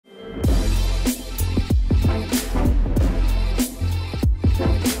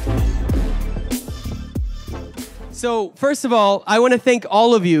So first of all, I want to thank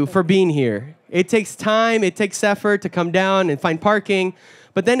all of you for being here. It takes time, it takes effort to come down and find parking,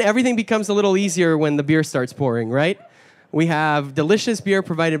 but then everything becomes a little easier when the beer starts pouring, right? We have delicious beer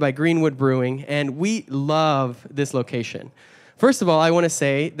provided by Greenwood Brewing, and we love this location. First of all, I want to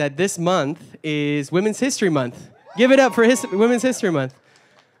say that this month is Women's History Month. Give it up for Women's History Month.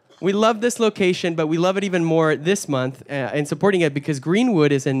 We love this location, but we love it even more this month and supporting it because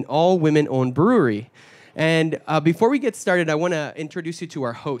Greenwood is an all-women-owned brewery. And before we get started, I want to introduce you to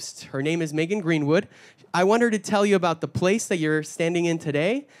our host. Her name is Megan Greenwood. I want her to tell you about the place that you're standing in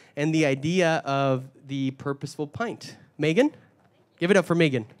today and the idea of the Purposeful Pint. Megan? Give it up for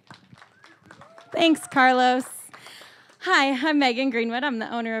Megan. Thanks, Carlos. Hi, I'm Megan Greenwood. I'm the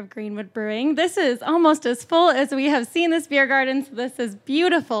owner of Greenwood Brewing. This is almost as full as we have seen this beer garden, so this is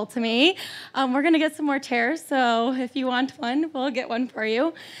beautiful to me. We're going to get some more chairs, so if you want one, we'll get one for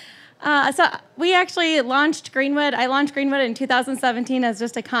you. So we actually launched Greenwood. I launched Greenwood in 2017 as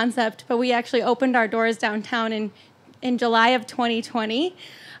just a concept, but we actually opened our doors downtown in July of 2020.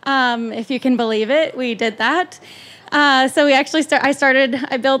 If you can believe it, we did that. So we actually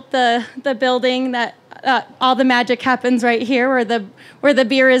I built the building that all the magic happens right here where the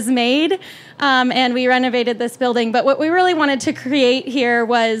beer is made, and we renovated this building. But what we really wanted to create here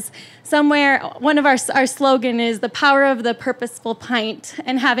was somewhere, one of our slogan is the power of the purposeful pint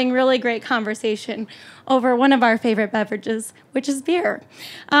and having really great conversation over one of our favorite beverages, which is beer.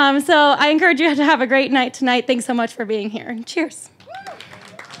 So I encourage you to have a great night tonight. Thanks so much for being here. Cheers.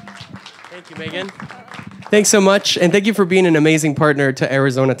 Thank you, Megan. Thanks so much, and thank you for being an amazing partner to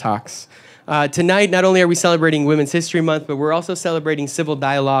Arizona Talks. Tonight, not only are we celebrating Women's History Month, but we're also celebrating civil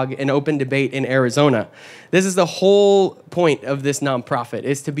dialogue and open debate in Arizona. This is the whole point of this nonprofit,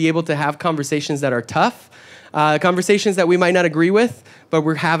 is to be able to have conversations that are tough, conversations that we might not agree with, but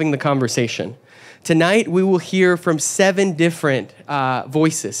we're having the conversation. Tonight, we will hear from 7 different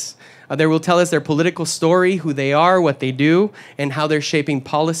voices. They will tell us their political story, who they are, what they do, and how they're shaping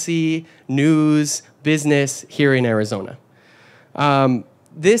policy, news, business here in Arizona.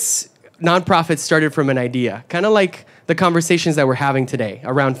 This nonprofit started from an idea, kind of like the conversations that we're having today,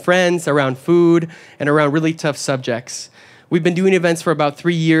 around friends, around food, and around really tough subjects. We've been doing events for about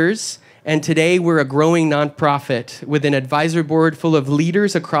 3 years, and today we're a growing nonprofit with an advisory board full of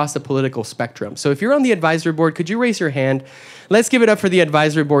leaders across the political spectrum. So if you're on the advisory board, could you raise your hand? Let's give it up for the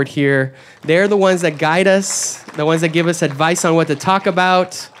advisory board here. They're the ones that guide us, the ones that give us advice on what to talk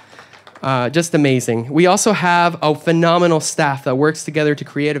about. Just amazing. We also have a phenomenal staff that works together to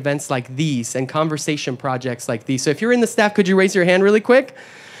create events like these and conversation projects like these. So if you're in the staff, could you raise your hand really quick?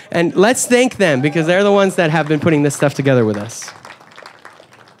 And let's thank them because they're the ones that have been putting this stuff together with us.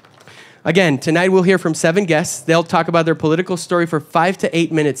 Again, tonight we'll hear from 7 guests. They'll talk about their political story for 5 to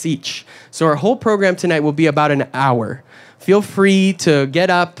 8 minutes each. So our whole program tonight will be about an hour. Feel free to get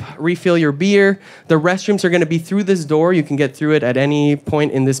up, refill your beer. The restrooms are going to be through this door. You can get through it at any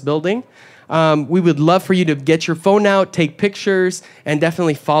point in this building. We would love for you to get your phone out, take pictures, and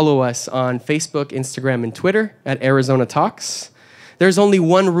definitely follow us on Facebook, Instagram, and Twitter at Arizona Talks. There's only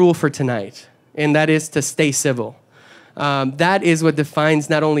one rule for tonight, and that is to stay civil. That is what defines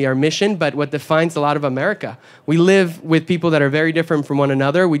not only our mission, but what defines a lot of America. We live with people that are very different from one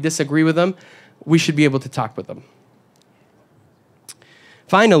another. We disagree with them. We should be able to talk with them.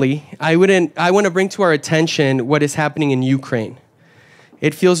 Finally, I want to bring to our attention what is happening in Ukraine.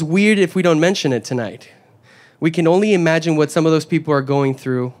 It feels weird if we don't mention it tonight. We can only imagine what some of those people are going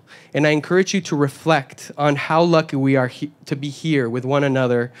through, and I encourage you to reflect on how lucky we are to be here with one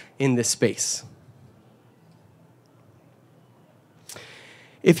another in this space.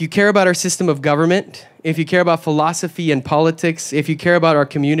 If you care about our system of government, if you care about philosophy and politics, if you care about our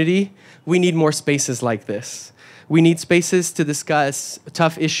community, we need more spaces like this. We need spaces to discuss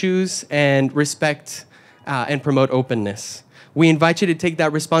tough issues and respect and promote openness. We invite you to take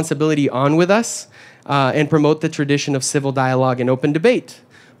that responsibility on with us and promote the tradition of civil dialogue and open debate.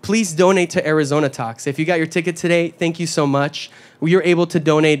 Please donate to Arizona Talks. If you got your ticket today, thank you so much. You're able to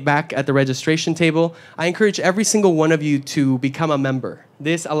donate back at the registration table. I encourage every single one of you to become a member.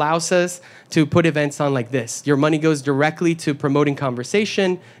 This allows us to put events on like this. Your money goes directly to promoting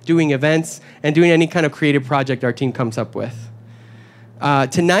conversation, doing events, and doing any kind of creative project our team comes up with.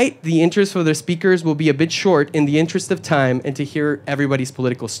 Tonight, the interest for the speakers will be a bit short in the interest of time and to hear everybody's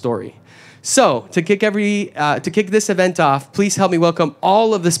political story. So, to kick this event off, please help me welcome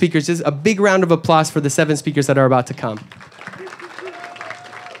all of the speakers. Just a big round of applause for the 7 speakers that are about to come.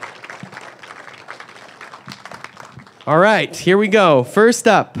 All right, here we go. First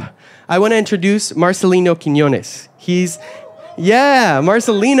up, I want to introduce Marcelino Quiñonez.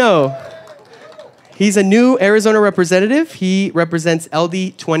 Marcelino. He's a new Arizona representative. He represents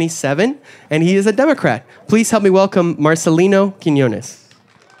LD 27, and he is a Democrat. Please help me welcome Marcelino Quiñonez.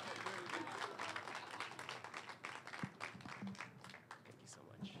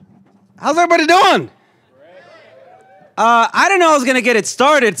 How's everybody doing? I didn't know I was going to get it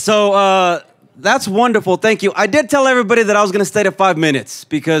started, so that's wonderful. Thank you. I did tell everybody that I was going to stay to 5 minutes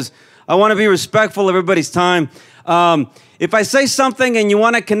because I want to be respectful of everybody's time. If I say something and you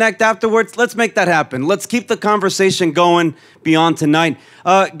want to connect afterwards, let's make that happen. Let's keep the conversation going beyond tonight.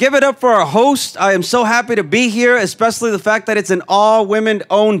 Give it up for our host. I am so happy to be here, especially the fact that it's an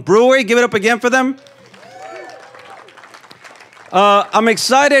all-women-owned brewery. Give it up again for them. I'm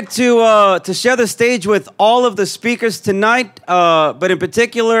excited to share the stage with all of the speakers tonight, but in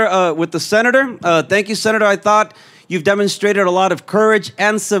particular with the Senator. Thank you, Senator. I thought you've demonstrated a lot of courage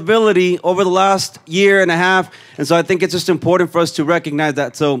and civility over the last year and a half, and so I think it's just important for us to recognize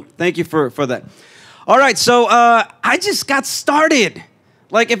that. So thank you for that. All right, so I just got started.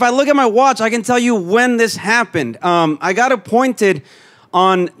 Like, if I look at my watch, I can tell you when this happened. I got appointed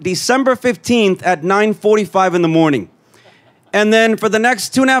on December 15th at 9:45 in the morning. And then for the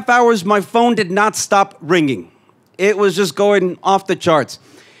next 2.5 hours, my phone did not stop ringing. It was just going off the charts.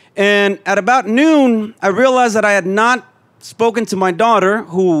 And at about noon, I realized that I had not spoken to my daughter,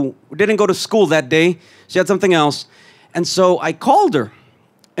 who didn't go to school that day. She had something else. And so I called her.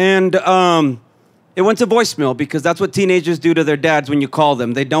 And it went to voicemail because that's what teenagers do to their dads when you call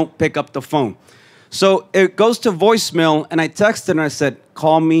them. They don't pick up the phone. So it goes to voicemail, and I texted her and I said,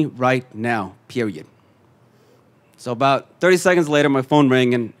 "Call me right now, period." So about 30 seconds later, my phone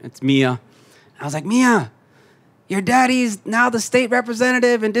rang, and it's Mia. I was like, "Mia, your daddy's now the state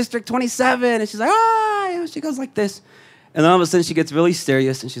representative in District 27. And she's like, "Ah," she goes like this. And then all of a sudden, she gets really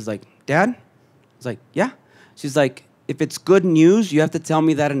serious, and she's like, "Dad?" I was like, "Yeah." She's like, "If it's good news, you have to tell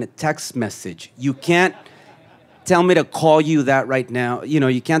me that in a text message. You can't tell me to call you that right now. You know,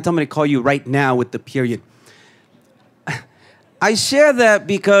 you can't tell me to call you right now with the period." I share that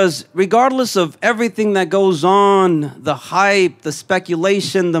because regardless of everything that goes on, the hype, the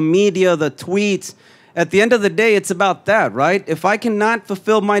speculation, the media, the tweets, at the end of the day, it's about that, right? If I cannot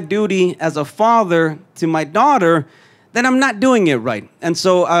fulfill my duty as a father to my daughter, then I'm not doing it right. And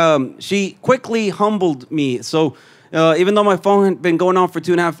so she quickly humbled me. So even though my phone had been going on for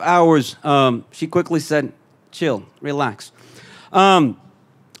 2.5 hours, she quickly said, "Chill, relax."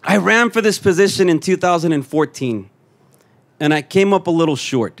 I ran for this position in 2014. And I came up a little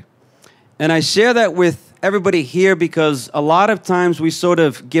short. And I share that with everybody here because a lot of times we sort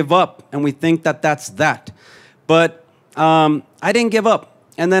of give up and we think that that's that. But I didn't give up.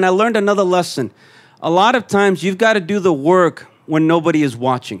 And then I learned another lesson. A lot of times you've got to do the work when nobody is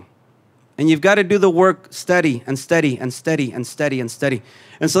watching. And you've got to do the work steady and steady and steady and steady and steady.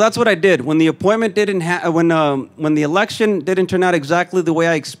 And so that's what I did. When the appointment didn't when the election didn't turn out exactly the way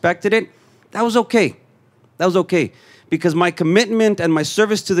I expected it, that was okay. That was okay. Because my commitment and my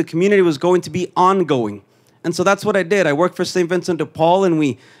service to the community was going to be ongoing. And so that's what I did. I worked for St. Vincent de Paul, and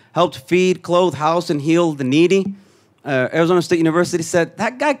we helped feed, clothe, house, and heal the needy. Arizona State University said,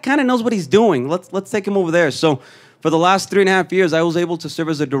 "That guy kind of knows what he's doing. Let's take him over there." So for the last 3.5 years, I was able to serve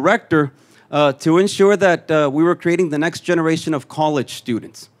as a director to ensure that we were creating the next generation of college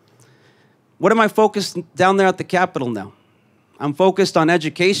students. What am I focused down there at the Capitol now? I'm focused on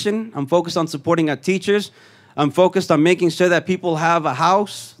education. I'm focused on supporting our teachers. I'm focused on making sure that people have a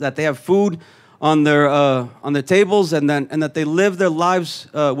house, that they have food on their tables, and that they live their lives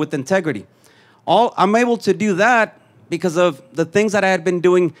with integrity. I'm able to do that because of the things that I had been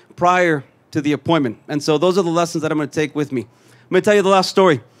doing prior to the appointment. And so those are the lessons that I'm going to take with me. I'm going to tell you the last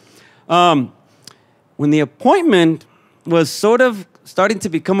story. When the appointment was sort of starting to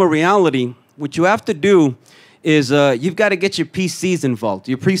become a reality, what you have to do is you've got to get your PCs involved,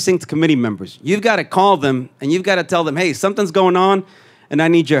 your precinct committee members. You've got to call them, and you've got to tell them, "Hey, something's going on, and I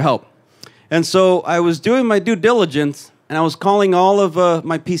need your help." And so I was doing my due diligence, and I was calling all of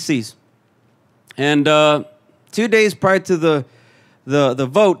my PCs. And 2 days prior to the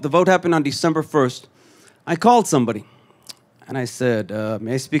vote happened on December 1st, I called somebody. And I said,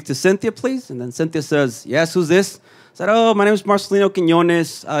 "May I speak to Cynthia, please?" And then Cynthia says, "Yes, who's this?" I said, "Oh, my name is Marcelino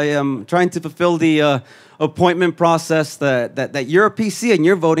Quiñonez. I am trying to fulfill the appointment process that you're a PC and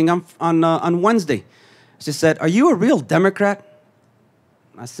you're voting on Wednesday." She said, "Are you a real Democrat?"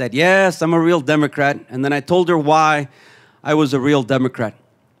 I said, "Yes, I'm a real Democrat." And then I told her why I was a real Democrat.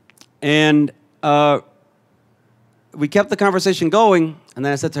 And we kept the conversation going. And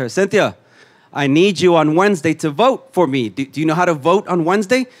then I said to her, "Cynthia, I need you on Wednesday to vote for me. Do you know how to vote on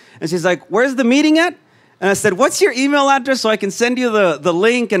Wednesday?" And she's like, "Where's the meeting at?" And I said, "What's your email address so I can send you the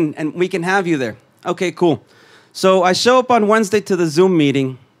link and we can have you there?" Okay, cool. So I show up on Wednesday to the Zoom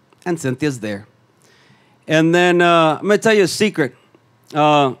meeting, and Cynthia's there. And then I'm going to tell you a secret.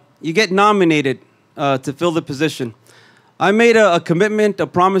 You get nominated to fill the position. I made a commitment, a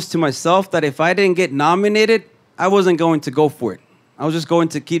promise to myself that if I didn't get nominated, I wasn't going to go for it. I was just going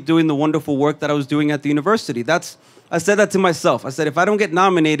to keep doing the wonderful work that I was doing at the university. I said that to myself. I said, if I don't get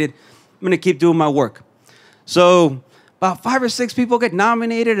nominated, I'm going to keep doing my work. So about 5 or 6 people get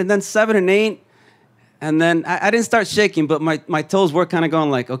nominated, and then 7 and 8. And then I didn't start shaking, but my toes were kind of going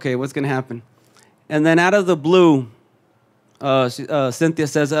like, okay, what's going to happen? And then out of the blue, Cynthia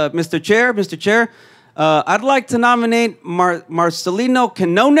says, Mr. Chair, I'd like to nominate Marcelino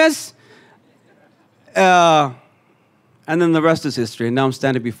Quiñonez. And then the rest is history, and now I'm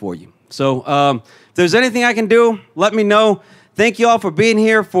standing before you. So if there's anything I can do, let me know. Thank you all for being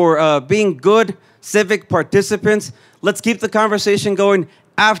here, for being good civic participants. Let's keep the conversation going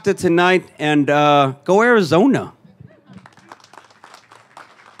after tonight, and go Arizona. Thank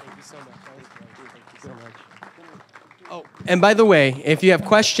you so much. Thank you so much. Oh, and by the way, if you have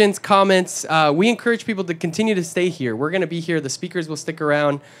questions, comments, we encourage people to continue to stay here. We're going to be here. The speakers will stick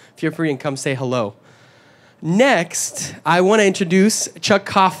around. Feel free and come say hello. Next, I want to introduce Chuck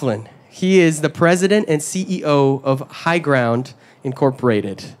Coughlin. He is the president and CEO of HighGround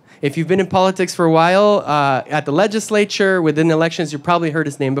Incorporated. If you've been in politics for a while, at the legislature, within elections, you've probably heard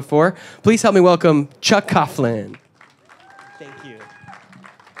his name before. Please help me welcome Chuck Coughlin. Thank you.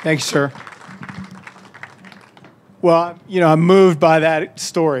 Thanks, sir. Well, I'm moved by that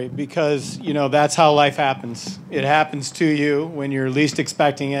story because, that's how life happens. It happens to you when you're least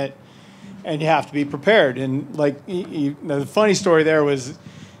expecting it, and you have to be prepared. And the funny story there was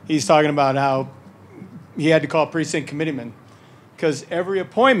he's talking about how he had to call precinct committeemen. Because every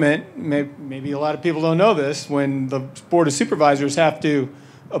appointment, maybe a lot of people don't know this, when the Board of Supervisors have to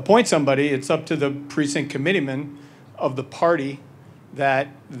appoint somebody, it's up to the precinct committeeman of the party that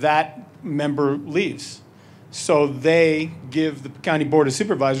member leaves. So they give the County Board of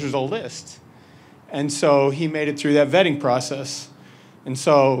Supervisors a list. And so he made it through that vetting process. And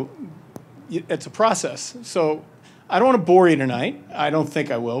so it's a process. So I don't want to bore you tonight. I don't think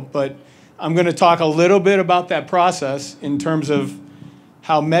I will, but I'm going to talk a little bit about that process in terms of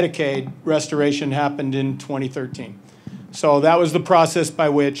how Medicaid restoration happened in 2013. So that was the process by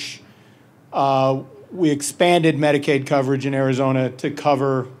which we expanded Medicaid coverage in Arizona to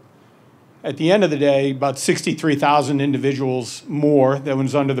cover, at the end of the day, about 63,000 individuals more that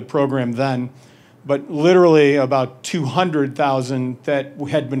was under the program then, but literally about 200,000 that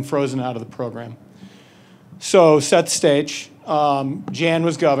had been frozen out of the program. So set the stage. Jan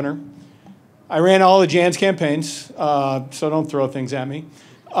was governor. I ran all of Jan's campaigns, so don't throw things at me.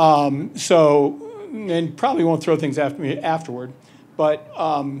 And probably won't throw things after me afterward. But,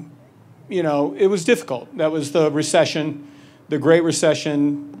 it was difficult. That was the recession, the Great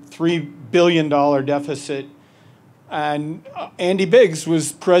Recession, $3 billion deficit. And Andy Biggs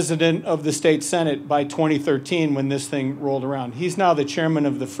was president of the state Senate by 2013 when this thing rolled around. He's now the chairman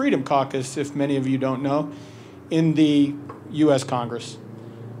of the Freedom Caucus, if many of you don't know, in the U.S. Congress.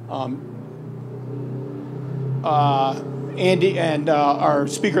 Andy and our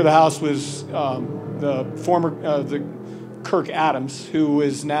Speaker of the House was the former Kirk Adams, who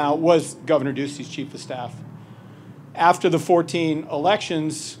was Governor Ducey's chief of staff. After the 2014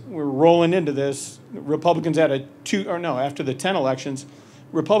 elections, we're rolling into this. Republicans had after the 10 elections,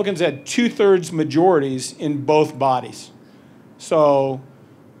 Republicans had 2/3 majorities in both bodies. So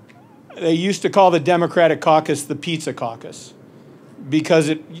they used to call the Democratic caucus the pizza caucus because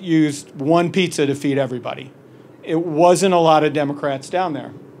it used one pizza to feed everybody. It wasn't a lot of Democrats down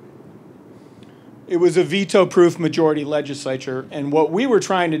there. It was a veto-proof majority legislature, and what we were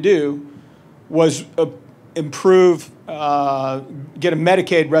trying to do was improve, get a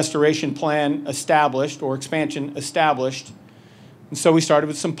Medicaid restoration plan established or expansion established. And so we started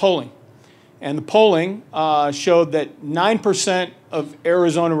with some polling. And the polling showed that 9% of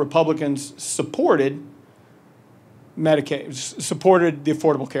Arizona Republicans supported Medicaid, supported the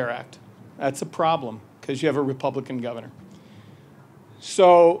Affordable Care Act. That's a problem because you have a Republican governor.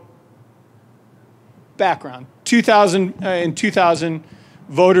 So, background. In 2000,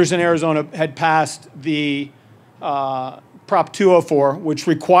 voters in Arizona had passed the Prop 204, which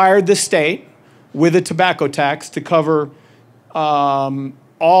required the state, with a tobacco tax, to cover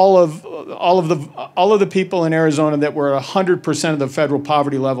all of the people in Arizona that were 100% of the federal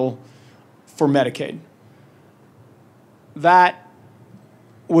poverty level for Medicaid. That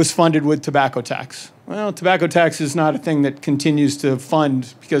was funded with tobacco tax. Well, tobacco tax is not a thing that continues to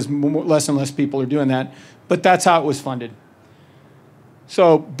fund because less and less people are doing that, but that's how it was funded.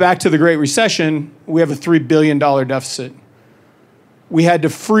 So back to the Great Recession, we have a $3 billion deficit. We had to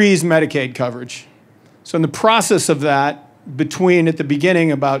freeze Medicaid coverage. So in the process of that, between at the beginning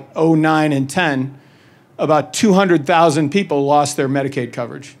about 09 and 10, about 200,000 people lost their Medicaid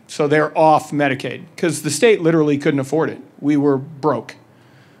coverage. So they're off Medicaid because the state literally couldn't afford it. We were broke.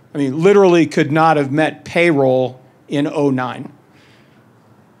 I mean, literally could not have met payroll in 09.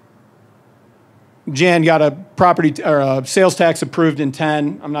 Jan got a property or a sales tax approved in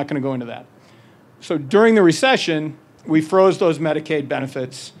 10. I'm not going to go into that. So during the recession, we froze those Medicaid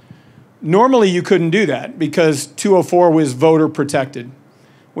benefits. Normally, you couldn't do that because 204 was voter protected,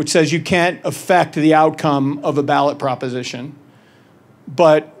 which says you can't affect the outcome of a ballot proposition.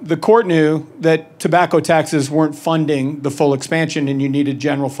 But the court knew that tobacco taxes weren't funding the full expansion and you needed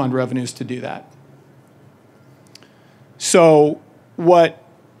general fund revenues to do that. So what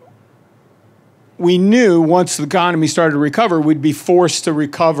we knew once the economy started to recover, we'd be forced to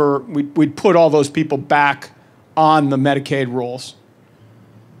recover, we'd put all those people back on the Medicaid rolls.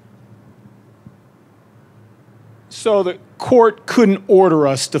 So the court couldn't order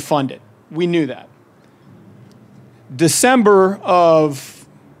us to fund it. We knew that. December of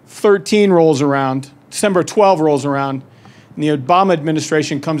 13 rolls around, December 12 rolls around, and the Obama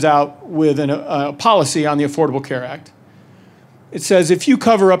administration comes out with a policy on the Affordable Care Act. It says if you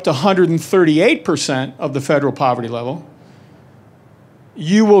cover up to 138% of the federal poverty level,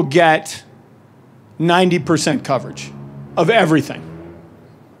 you will get 90% coverage of everything.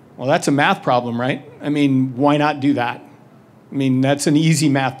 Well, that's a math problem, right? I mean, why not do that? I mean, that's an easy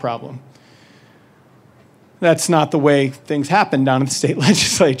math problem. That's not the way things happen down in the state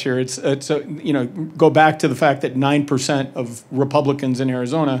legislature. It's go back to the fact that 9% of Republicans in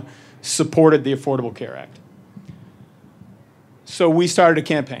Arizona supported the Affordable Care Act. So we started a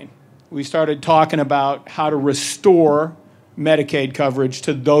campaign. We started talking about how to restore Medicaid coverage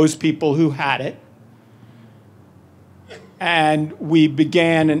to those people who had it. And we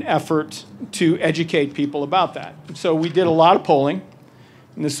began an effort to educate people about that. So we did a lot of polling.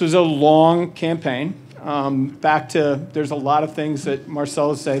 And this was a long campaign. There's a lot of things that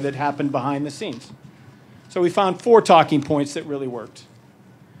Marcelo say that happened behind the scenes. So we found 4 talking points that really worked.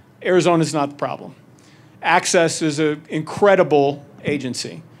 Arizona's not the problem. Access is an incredible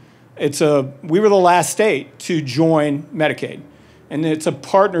agency. We were the last state to join Medicaid. And it's a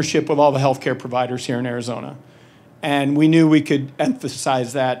partnership with all the healthcare providers here in Arizona. And we knew we could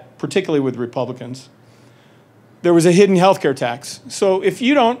emphasize that, particularly with Republicans. There was a hidden healthcare tax. So if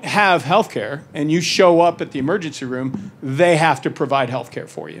you don't have healthcare and you show up at the emergency room, they have to provide healthcare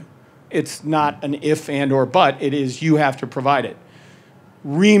for you. It's not an if and or but. It is you have to provide it.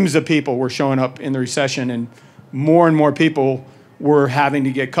 Reams of people were showing up in the recession, and more people were having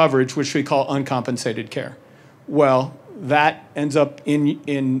to get coverage, which we call uncompensated care. Well, that ends up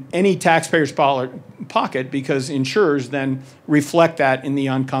in any taxpayer's pocket because insurers then reflect that in the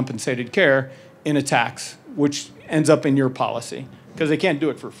uncompensated care in a tax, which ends up in your policy because they can't do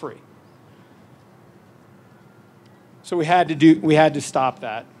it for free. So we had to stop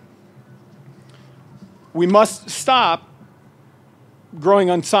that. We must stop growing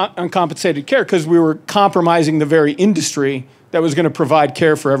uncompensated care because we were compromising the very industry that was going to provide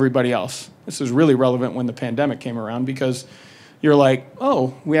care for everybody else. This is really relevant when the pandemic came around because you're like,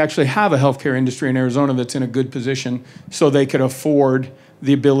 oh, we actually have a healthcare industry in Arizona that's in a good position so they could afford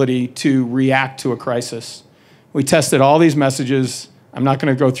the ability to react to a crisis. We tested all these messages. I'm not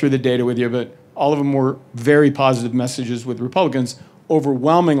going to go through the data with you, but all of them were very positive messages with Republicans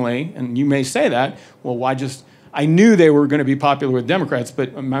overwhelmingly, and you may say that, well, why just, I knew they were going to be popular with Democrats,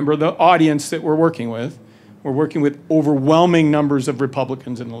 but remember the audience that we're working with. We're working with overwhelming numbers of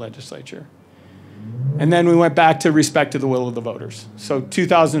Republicans in the legislature. And then we went back to respect to the will of the voters. So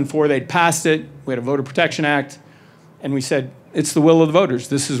 2004, they'd passed it. We had a Voter Protection Act. And we said, it's the will of the voters.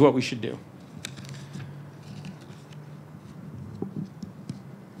 This is what we should do.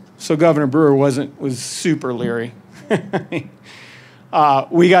 So Governor Brewer was super leery.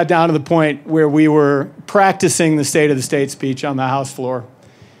 We got down to the point where we were practicing the State of the State speech on the House floor.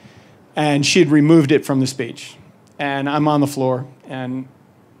 And she'd removed it from the speech. And I'm on the floor. And,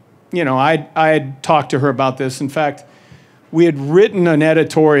 you know, I had talked to her about this. In fact, we had written an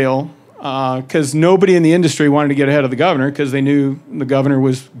editorial because nobody in the industry wanted to get ahead of the governor because they knew the governor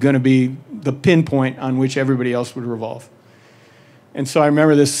was going to be the pinpoint on which everybody else would revolve. And so I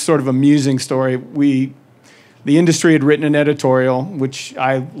remember this sort of amusing story. The industry had written an editorial, which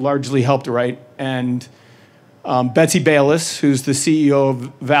I largely helped write, and Betsy Bayless, who's the CEO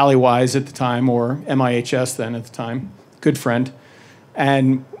of Valleywise at the time, or MIHS then at the time, good friend,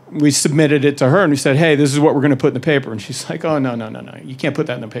 and we submitted it to her, and we said, hey, this is what we're going to put in the paper. And she's like, oh, no, you can't put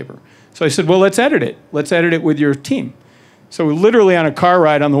that in the paper. So I said, well, let's edit it. Let's edit it with your team. So we're literally on a car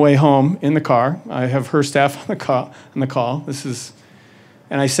ride on the way home in the car. I have her staff on the call.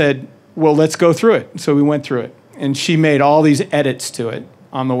 And I said, well, let's go through it. So we went through it. And she made all these edits to it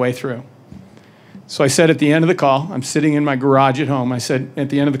on the way through. So I said at the end of the call, I'm sitting in my garage at home. I said, at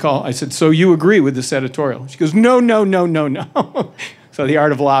the end of the call, I said, so you agree with this editorial? She goes, no. So the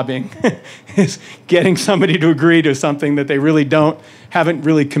art of lobbying is getting somebody to agree to something that they really haven't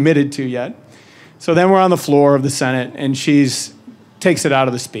really committed to yet. So then we're on the floor of the Senate, and takes it out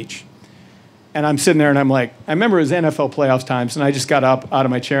of the speech. And I'm sitting there, and I'm like, I remember it was NFL playoffs times, and I just got up out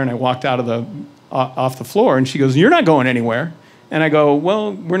of my chair, and I walked off the floor, and she goes, you're not going anywhere. And I go,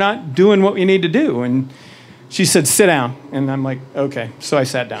 well, we're not doing what we need to do. And she said, sit down. And I'm like, okay. So I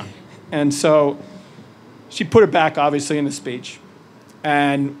sat down. And so she put it back, obviously, in the speech.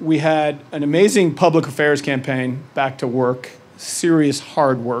 And we had an amazing public affairs campaign, back to work, serious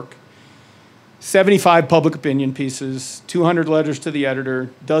hard work. 75 public opinion pieces, 200 letters to the editor,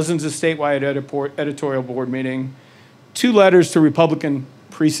 dozens of statewide editorial board meeting, 2 letters to Republican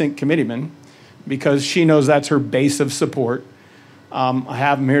precinct committeemen, because she knows that's her base of support. I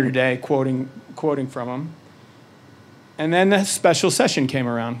have them here today, quoting from them. And then the special session came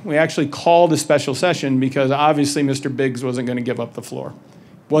around. We actually called a special session because obviously Mr. Biggs wasn't going to give up the floor,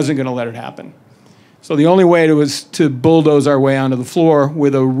 wasn't going to let it happen. So the only way was to bulldoze our way onto the floor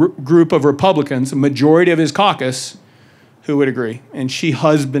with a group of Republicans, a majority of his caucus, who would agree. And she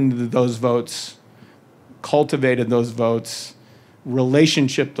husbanded those votes, cultivated those votes,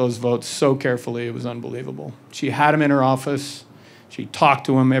 relationshiped those votes so carefully, it was unbelievable. She had them in her office. She talked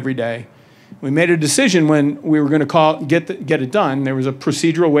to him every day. We made a decision when we were going to get it done. There was a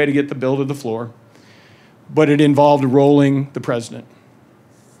procedural way to get the bill to the floor, but it involved rolling the president.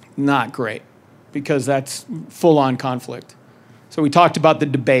 Not great, because that's full-on conflict. So we talked about the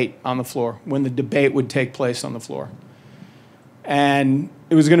debate on the floor, when the debate would take place on the floor. And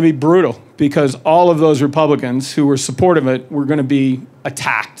it was going to be brutal, because all of those Republicans who were supportive of it were going to be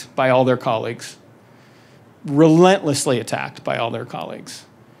attacked by all their colleagues, relentlessly attacked by all their colleagues.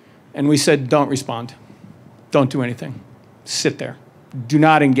 And we said, don't respond. Don't do anything. Sit there. Do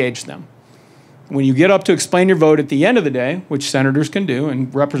not engage them. When you get up to explain your vote at the end of the day, which senators can do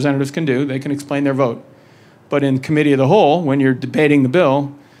and representatives can do, they can explain their vote. But in committee of the whole, when you're debating the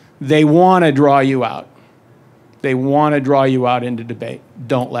bill, they want to draw you out. They want to draw you out into debate.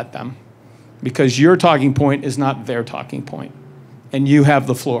 Don't let them. Because your talking point is not their talking point. And you have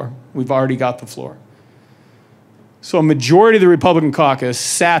the floor. We've already got the floor. So a majority of the Republican caucus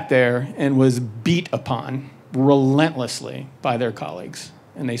sat there and was beat upon relentlessly by their colleagues.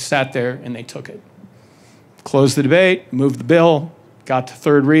 And they sat there and they took it. Closed the debate, moved the bill, got to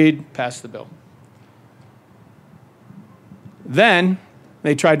third read, passed the bill. Then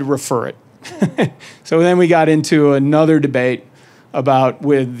they tried to refer it. So then we got into another debate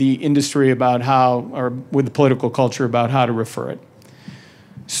with the industry about with the political culture about how to refer it.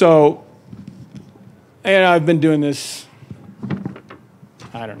 So, and I've been doing this,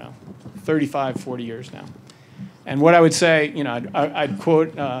 I don't know, 35, 40 years now. And what I would say, I'd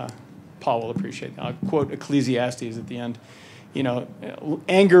quote, Paul will appreciate that. I'll quote Ecclesiastes at the end.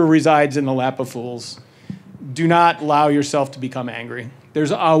 Anger resides in the lap of fools. Do not allow yourself to become angry.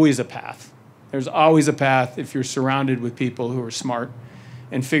 There's always a path. There's always a path if you're surrounded with people who are smart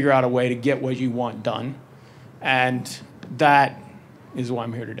and figure out a way to get what you want done. And that is why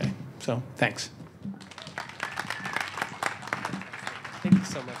I'm here today. So, thanks. Thank you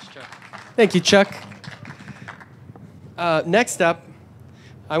so much, Chuck. Thank you, Chuck. Next up,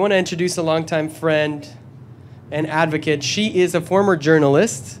 I want to introduce a longtime friend and advocate. She is a former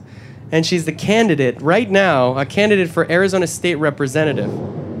journalist, and she's the candidate right now, a candidate for Arizona State Representative.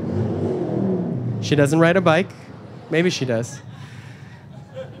 She doesn't ride a bike. Maybe she does.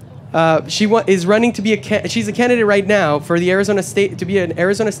 She is running to be she's a candidate right now for the Arizona State, to be an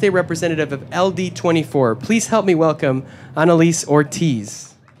Arizona State Representative of LD24. Please help me welcome Analise Ortiz.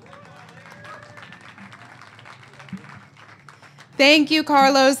 Thank you,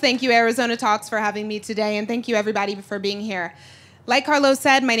 Carlos. Thank you, Arizona Talks, for having me today, and thank you, everybody, for being here. Like Carlos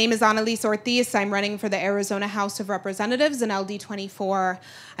said, my name is Analise Ortiz. I'm running for the Arizona House of Representatives in LD24.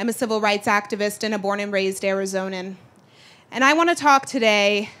 I'm a civil rights activist and a born and raised Arizonan. And I want to talk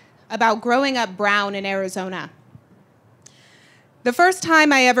today about growing up brown in Arizona. The first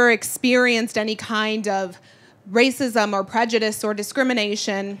time I ever experienced any kind of racism or prejudice or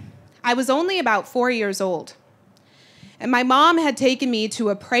discrimination, I was only about 4 years old. And my mom had taken me to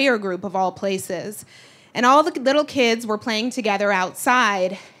a prayer group of all places. And all the little kids were playing together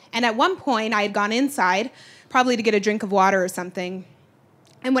outside. And at one point, I had gone inside, probably to get a drink of water or something.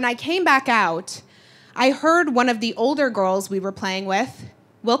 And when I came back out, I heard one of the older girls we were playing with,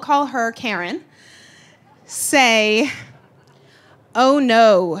 we'll call her Karen, say, "Oh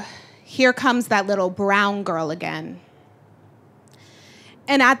no, here comes that little brown girl again."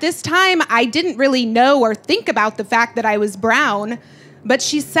 And at this time, I didn't really know or think about the fact that I was brown, but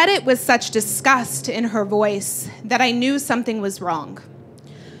she said it with such disgust in her voice that I knew something was wrong.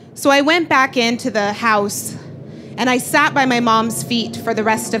 So I went back into the house and I sat by my mom's feet for the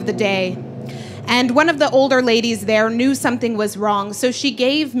rest of the day. And one of the older ladies there knew something was wrong, so she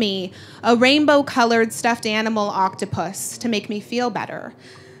gave me a rainbow-colored stuffed animal octopus to make me feel better.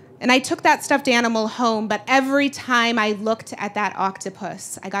 And I took that stuffed animal home, but every time I looked at that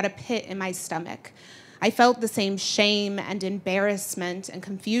octopus, I got a pit in my stomach. I felt the same shame and embarrassment and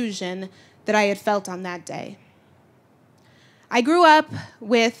confusion that I had felt on that day. I grew up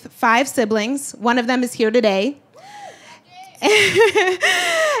with 5 siblings. One of them is here today.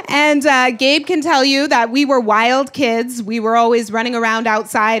 And Gabe can tell you that we were wild kids. We were always running around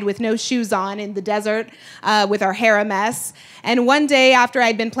outside with no shoes on in the desert with our hair a mess. And one day after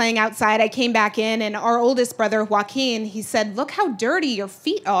I'd been playing outside, I came back in, and our oldest brother, Joaquin, he said, "Look how dirty your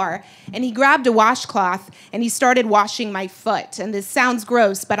feet are." And he grabbed a washcloth and he started washing my foot. And this sounds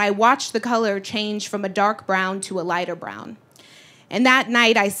gross, but I watched the color change from a dark brown to a lighter brown. And that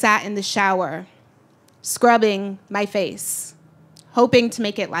night I sat in the shower, scrubbing my face, hoping to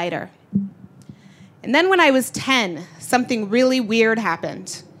make it lighter. And then when I was 10, something really weird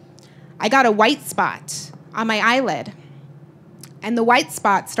happened. I got a white spot on my eyelid, and the white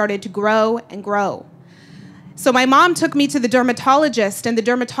spot started to grow and grow. So my mom took me to the dermatologist, and the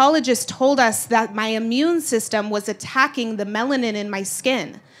dermatologist told us that my immune system was attacking the melanin in my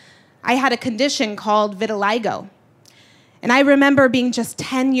skin. I had a condition called vitiligo. And I remember being just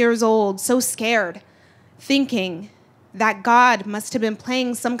 10 years old, so scared, thinking that God must have been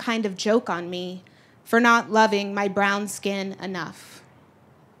playing some kind of joke on me for not loving my brown skin enough.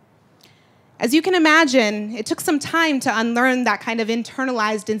 As you can imagine, it took some time to unlearn that kind of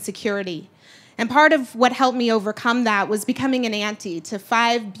internalized insecurity. And part of what helped me overcome that was becoming an auntie to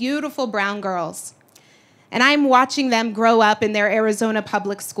 5 beautiful brown girls. And I'm watching them grow up in their Arizona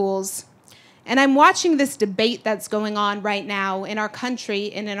public schools. And I'm watching this debate that's going on right now in our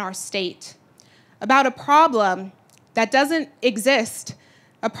country and in our state about a problem that doesn't exist,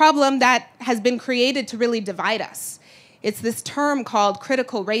 a problem that has been created to really divide us. It's this term called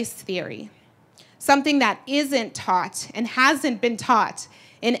critical race theory, something that isn't taught and hasn't been taught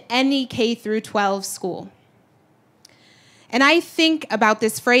in any K through 12 school. And I think about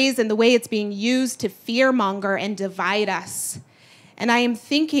this phrase and the way it's being used to fearmonger and divide us. And I am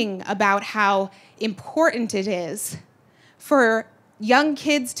thinking about how important it is for young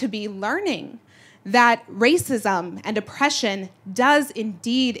kids to be learning that racism and oppression does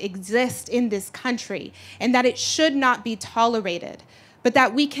indeed exist in this country, and that it should not be tolerated, but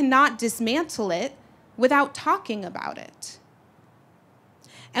that we cannot dismantle it without talking about it.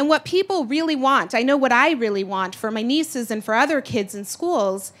 And what people really want, I know what I really want for my nieces and for other kids in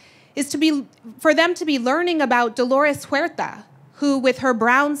schools, is for them to be learning about Dolores Huerta, who with her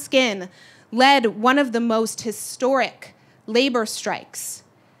brown skin led one of the most historic labor strikes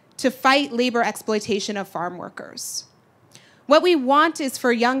to fight labor exploitation of farm workers. What we want is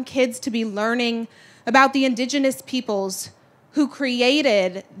for young kids to be learning about the indigenous peoples who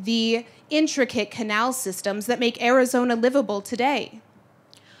created the intricate canal systems that make Arizona livable today.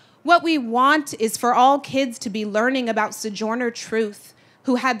 What we want is for all kids to be learning about Sojourner Truth,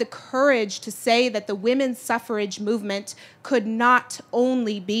 who had the courage to say that the women's suffrage movement could not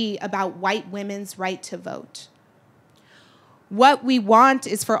only be about white women's right to vote. What we want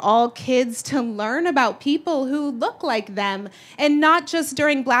is for all kids to learn about people who look like them, and not just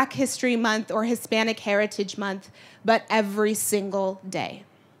during Black History Month or Hispanic Heritage Month, but every single day.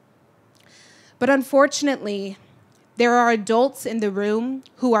 But unfortunately, there are adults in the room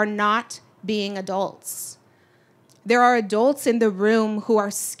who are not being adults. There are adults in the room who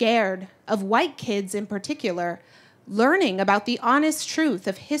are scared of white kids in particular learning about the honest truth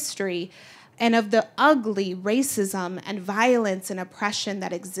of history and of the ugly racism and violence and oppression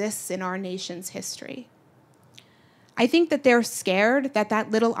that exists in our nation's history. I think that they're scared that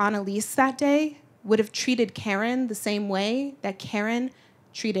that little Analise that day would have treated Karen the same way that Karen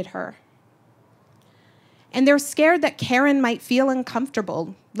treated her. And they're scared that Karen might feel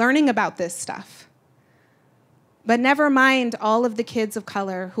uncomfortable learning about this stuff. But never mind all of the kids of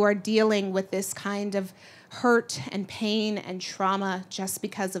color who are dealing with this kind of hurt and pain and trauma just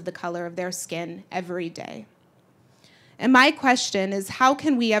because of the color of their skin every day. And my question is, how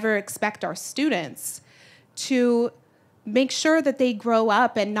can we ever expect our students to make sure that they grow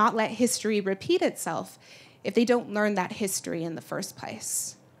up and not let history repeat itself if they don't learn that history in the first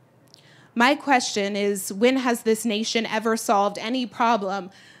place? My question is, when has this nation ever solved any problem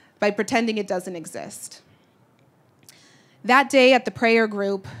by pretending it doesn't exist? That day at the prayer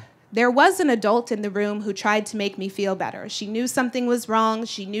group, there was an adult in the room who tried to make me feel better. She knew something was wrong.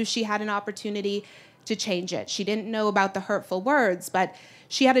 She knew she had an opportunity to change it. She didn't know about the hurtful words, but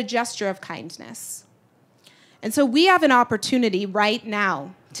she had a gesture of kindness. And so we have an opportunity right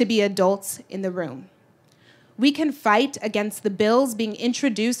now to be adults in the room. We can fight against the bills being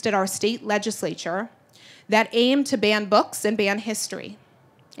introduced at our state legislature that aim to ban books and ban history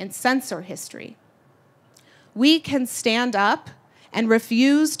and censor history. We can stand up and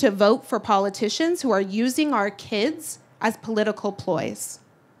refuse to vote for politicians who are using our kids as political ploys.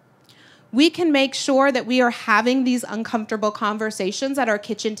 We can make sure that we are having these uncomfortable conversations at our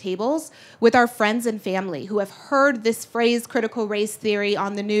kitchen tables with our friends and family who have heard this phrase, critical race theory,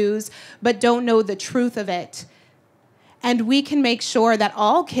 on the news, but don't know the truth of it. And we can make sure that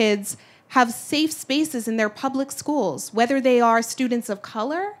all kids have safe spaces in their public schools, whether they are students of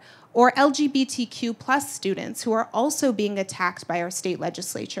color or LGBTQ plus students who are also being attacked by our state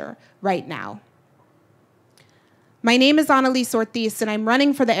legislature right now. My name is Analise Ortiz, and I'm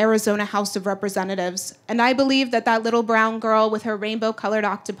running for the Arizona House of Representatives, and I believe that that little brown girl with her rainbow-colored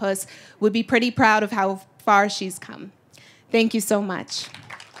octopus would be pretty proud of how far she's come. Thank you so much.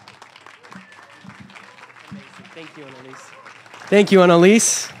 Thank you, Analise. Thank you,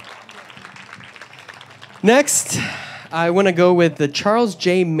 Analise. Next, I want to go with the Charles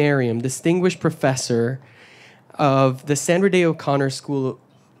J. Merriam, Distinguished Professor of the Sandra Day O'Connor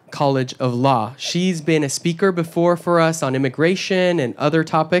College of Law. She's been a speaker before for us on immigration and other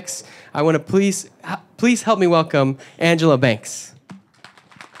topics. I want to please help me welcome Angela Banks.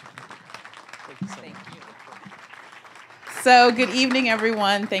 So good evening,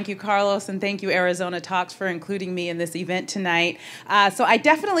 everyone. Thank you, Carlos, and thank you, Arizona Talks, for including me in this event tonight. So I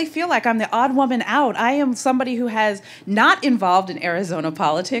definitely feel like I'm the odd woman out. I am somebody who has not involved in Arizona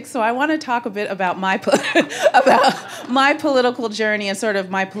politics, so I want to talk a bit about my political journey and sort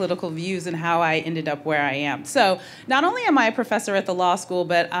of my political views and how I ended up where I am. So not only am I a professor at the law school,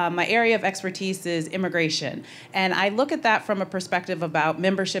 but my area of expertise is immigration. And I look at that from a perspective about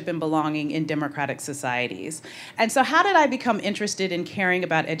membership and belonging in democratic societies. And so how did I become interested in caring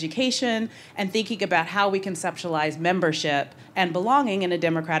about education and thinking about how we conceptualize membership and belonging in a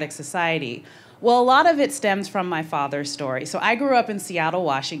democratic society? Well, a lot of it stems from my father's story. So I grew up in Seattle,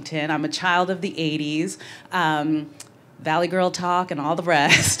 Washington. I'm a child of the 80s. Valley Girl talk and all the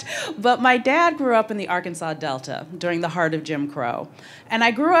rest. But my dad grew up in the Arkansas Delta during the heart of Jim Crow. And I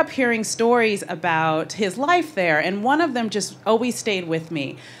grew up hearing stories about his life there, and one of them just always stayed with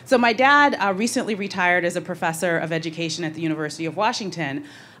me. So my dad recently retired as a professor of education at the University of Washington.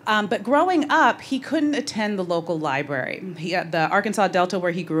 But growing up, he couldn't attend the local library. The Arkansas Delta,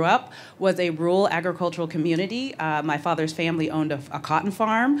 where he grew up, was a rural agricultural community. My father's family owned a cotton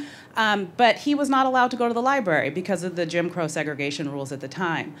farm, but he was not allowed to go to the library because of the Jim Crow segregation rules at the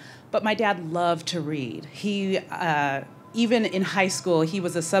time. But my dad loved to read. Even in high school, he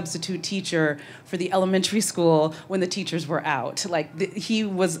was a substitute teacher for the elementary school when the teachers were out. He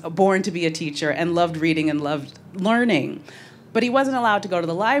was born to be a teacher and loved reading and loved learning. But he wasn't allowed to go to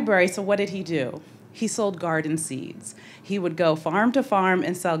the library, so what did he do? He sold garden seeds. He would go farm to farm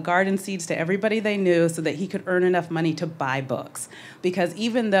and sell garden seeds to everybody they knew so that he could earn enough money to buy books. Because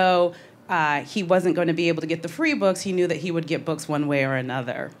even though he wasn't going to be able to get the free books, he knew that he would get books one way or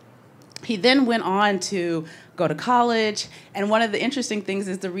another. He then went on to go to college, and one of the interesting things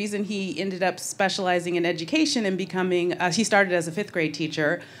is the reason he ended up specializing in education and becoming, he started as a 5th grade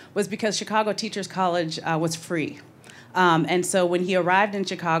teacher, was because Chicago Teachers College was free. And so when he arrived in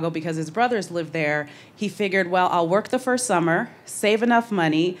Chicago, because his brothers lived there, he figured, well, I'll work the first summer, save enough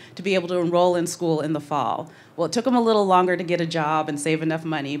money to be able to enroll in school in the fall. Well, it took him a little longer to get a job and save enough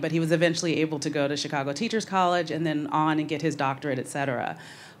money, but he was eventually able to go to Chicago Teachers College and then on and get his doctorate, et cetera.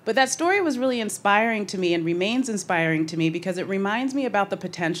 But that story was really inspiring to me and remains inspiring to me because it reminds me about the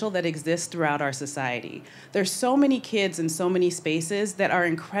potential that exists throughout our society. There's so many kids in so many spaces that are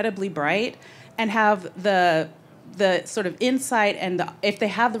incredibly bright and have the sort of insight and if they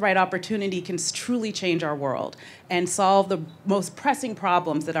have the right opportunity, can truly change our world and solve the most pressing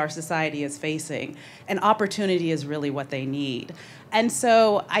problems that our society is facing. And opportunity is really what they need. And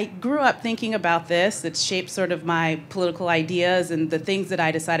so I grew up thinking about this. It shaped sort of my political ideas and the things that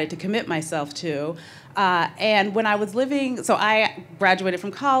I decided to commit myself to. And when I was living, so I graduated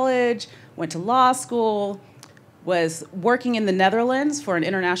from college, went to law school, was working in the Netherlands for an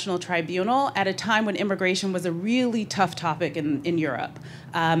international tribunal at a time when immigration was a really tough topic in Europe.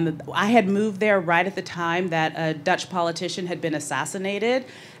 I had moved there right at the time that a Dutch politician had been assassinated,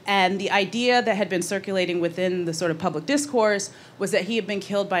 and the idea that had been circulating within the sort of public discourse was that he had been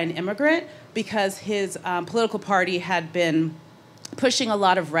killed by an immigrant because his political party had been pushing a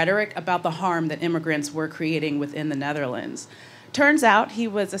lot of rhetoric about the harm that immigrants were creating within the Netherlands. Turns out he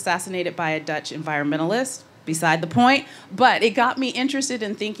was assassinated by a Dutch environmentalist, beside the point, but it got me interested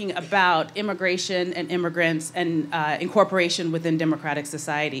in thinking about immigration and immigrants and incorporation within democratic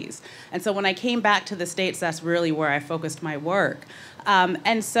societies. And so when I came back to the States, that's really where I focused my work.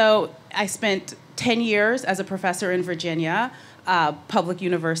 And so I spent 10 years as a professor in Virginia, public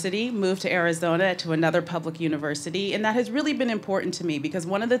university, moved to Arizona to another public university, and that has really been important to me because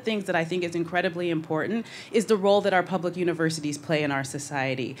one of the things that I think is incredibly important is the role that our public universities play in our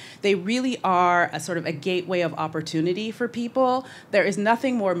society. They really are a sort of a gateway of opportunity for people. There is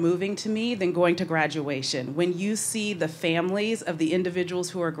nothing more moving to me than going to graduation. When you see the families of the individuals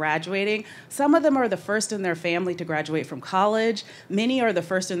who are graduating, some of them are the first in their family to graduate from college, many are the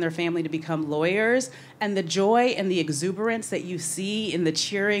first in their family to become lawyers, and the joy and the exuberance that you see in the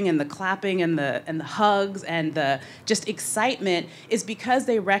cheering and the clapping and the hugs and the just excitement is because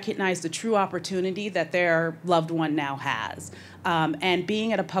they recognize the true opportunity that their loved one now has. And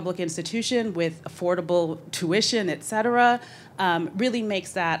being at a public institution with affordable tuition, et cetera, really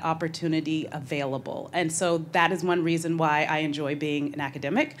makes that opportunity available. And so that is one reason why I enjoy being an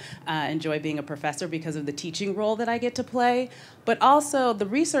academic, enjoy being a professor because of the teaching role that I get to play, but also the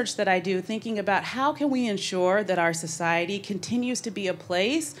research that I do thinking about how can we ensure that our society continues to be a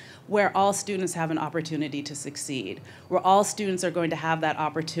place where all students have an opportunity to succeed, where all students are going to have that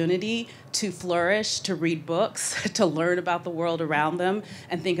opportunity to flourish, to read books, to learn about the world around them,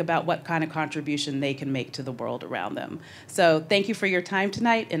 and think about what kind of contribution they can make to the world around them. So thank you for your time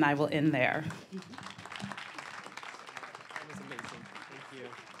tonight, and I will end there. That was amazing. Thank you.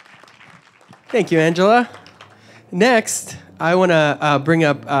 Thank you, Angela. Next, I want to bring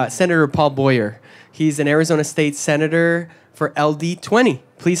up Senator Paul Boyer. He's an Arizona State Senator for LD 20.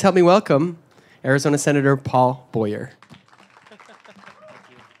 Please help me welcome Arizona Senator Paul Boyer.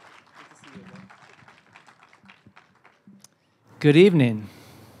 Good evening.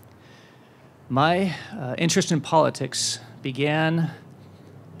 My interest in politics began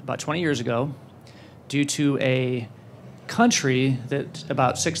about 20 years ago due to a country that's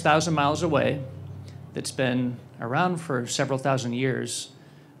about 6,000 miles away that's been around for several thousand years,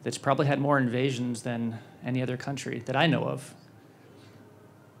 that's probably had more invasions than any other country that I know of.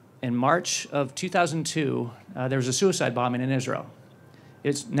 In March of 2002, there was a suicide bombing in Israel.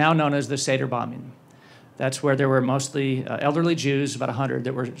 It's now known as the Seder bombing. That's where there were mostly elderly Jews, about 100,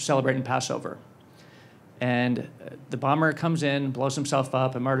 that were celebrating Passover. And the bomber comes in, blows himself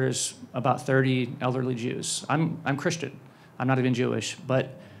up, and murders about 30 elderly Jews. I'm Christian. I'm not even Jewish.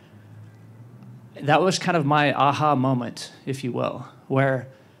 But that was kind of my aha moment, if you will, where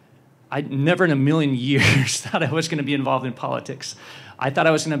I never in a million years thought I was going to be involved in politics. I thought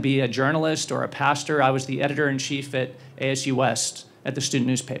I was going to be a journalist or a pastor. I was the editor-in-chief at ASU West at the student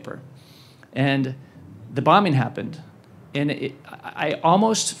newspaper. And the bombing happened, and I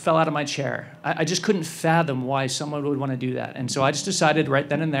almost fell out of my chair. I just couldn't fathom why someone would want to do that. And so I just decided right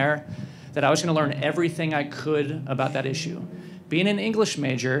then and there that I was going to learn everything I could about that issue. Being an English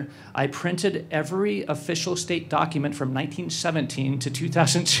major, I printed every official state document from 1917 to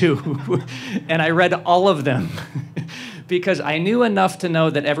 2002, and I read all of them because I knew enough to know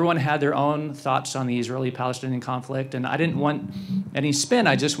that everyone had their own thoughts on the Israeli-Palestinian conflict, and I didn't want any spin.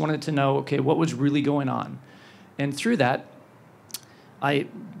 I just wanted to know, okay, what was really going on? And through that, I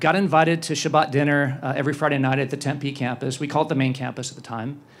got invited to Shabbat dinner every Friday night at the Tempe campus. We called it the main campus at the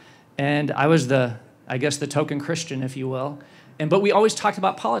time. And I was the token Christian, if you will. But we always talked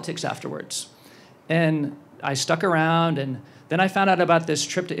about politics afterwards. And I stuck around, and then I found out about this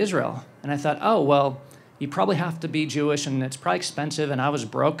trip to Israel. And I thought, oh, well, you probably have to be Jewish, and it's probably expensive, and I was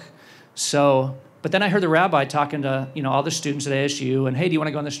broke. But then I heard the rabbi talking to all the students at ASU, and hey, do you want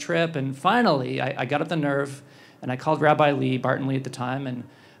to go on this trip? And finally, I got up the nerve, and I called Rabbi Lee, Barton Lee at the time, and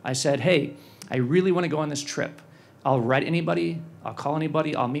I said, hey, I really want to go on this trip. I'll write anybody, I'll call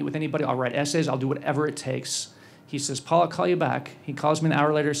anybody, I'll meet with anybody, I'll write essays, I'll do whatever it takes. He says, Paul, I'll call you back. He calls me an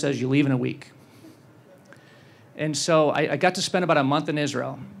hour later, says, you leave in a week. And so I got to spend about a month in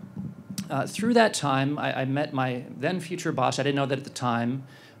Israel. Through that time, I met my then future boss, I didn't know that at the time,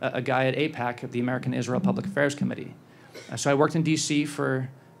 a guy at AIPAC, the American Israel Public Affairs Committee. So I worked in DC for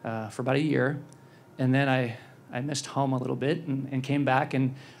about a year, and then I I missed home a little bit and came back.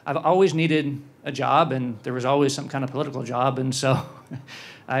 And I've always needed a job, and there was always some kind of political job. And so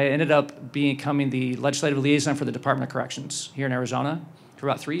I ended up becoming the legislative liaison for the Department of Corrections here in Arizona for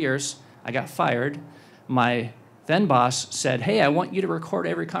about 3 years. I got fired. My then boss said, hey, I want you to record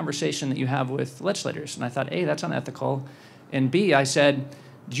every conversation that you have with legislators. And I thought, A, that's unethical. And B, I said,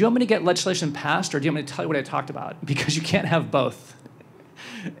 do you want me to get legislation passed, or do you want me to tell you what I talked about? Because you can't have both.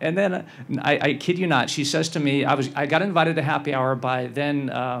 And then, I kid you not, she says to me, I got invited to happy hour by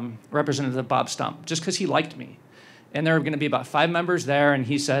then Representative Bob Stump, just because he liked me. And there were going to be about 5 members there, and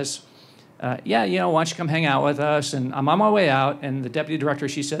he says, yeah, why don't you come hang out with us? And I'm on my way out, and the deputy director,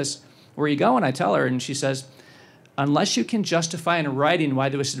 she says, where are you going? I tell her, and she says, unless you can justify in writing why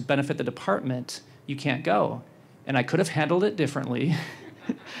this would benefit the department, you can't go. And I could have handled it differently.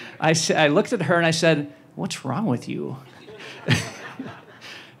 I looked at her and I said, what's wrong with you?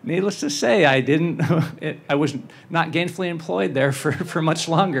 Needless to say, I was not gainfully employed there for much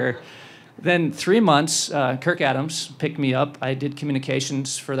longer. Then 3 months, Kirk Adams picked me up. I did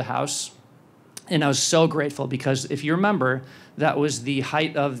communications for the House. And I was so grateful because if you remember, that was the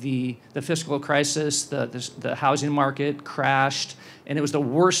height of the fiscal crisis, the housing market crashed, and it was the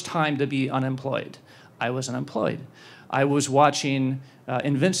worst time to be unemployed. I was unemployed. I was watching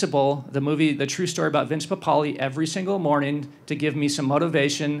Invincible, the movie, the true story about Vince Papale, every single morning to give me some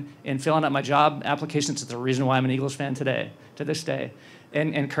motivation in filling out my job applications. It's the reason why I'm an Eagles fan today, to this day.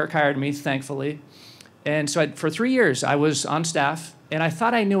 And Kirk hired me, thankfully. And so for 3 years, I was on staff, and I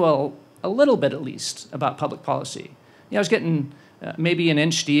thought I knew a little bit at least about public policy. I was getting maybe an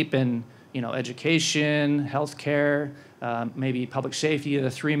inch deep in education, healthcare, maybe public safety,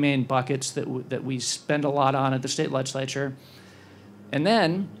 the 3 main buckets that we spend a lot on at the state legislature. And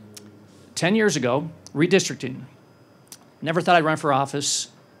then 10 years ago, redistricting. Never thought I'd run for office.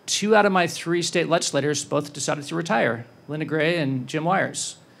 2 out of my 3 state legislators both decided to retire, Linda Gray and Jim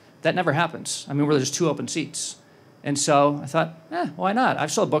Wires. That never happens. I mean, where there's 2 open seats. And so I thought, why not?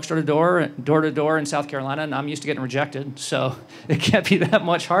 I've sold books door to door in South Carolina, and I'm used to getting rejected, so it can't be that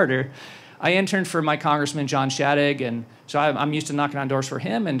much harder. I interned for my congressman, John Shadegg, and so I'm used to knocking on doors for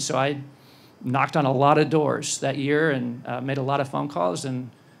him, and so I knocked on a lot of doors that year and made a lot of phone calls, and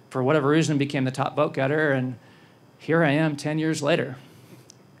for whatever reason became the top vote getter, and here I am 10 years later.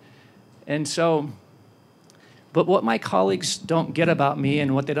 And so, but what my colleagues don't get about me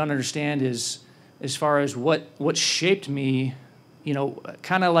and what they don't understand is, as far as what shaped me,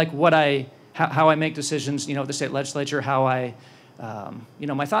 kind of like how I make decisions, at the state legislature, how I,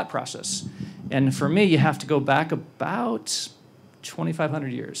 my thought process. And for me, you have to go back about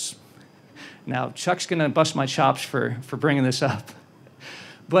 2,500 years. Now, Chuck's going to bust my chops for bringing this up.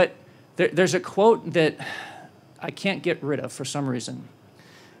 But there's a quote that I can't get rid of for some reason.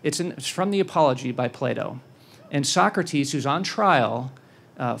 It's from the Apology by Plato. And Socrates, who's on trial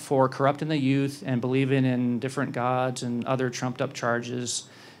for corrupting the youth and believing in different gods and other trumped-up charges,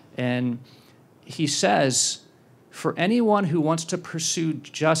 and he says, for anyone who wants to pursue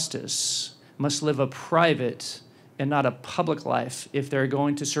justice must live a private and not a public life if they're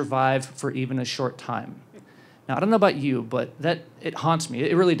going to survive for even a short time. Now, I don't know about you, but it haunts me.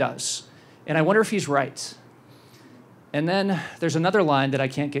 It really does. And I wonder if he's right. And then there's another line that I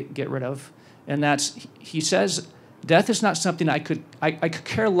can't get rid of, and that's, he says, death is not something I could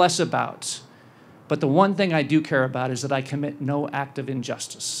care less about, but the one thing I do care about is that I commit no act of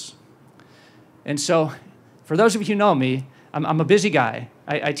injustice. And so, for those of you who know me, I'm a busy guy.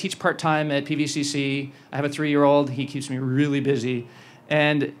 I teach part-time at PVCC. I have a 3-year-old. He keeps me really busy.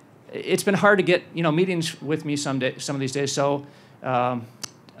 And it's been hard to get meetings with me some of these days. So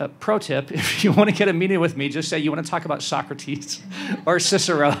a pro tip, if you want to get a meeting with me, just say you want to talk about Socrates or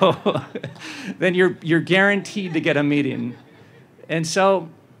Cicero. Then you're guaranteed to get a meeting. And so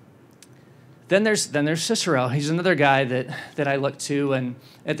then there's Cicero. He's another guy that I look to. And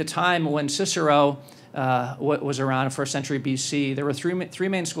at the time when Cicero was around, first century BC, there were three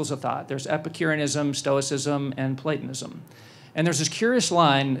main schools of thought. There's Epicureanism, Stoicism, and Platonism. And there's this curious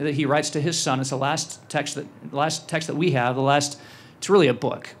line that he writes to his son. It's the last text that we have. It's really a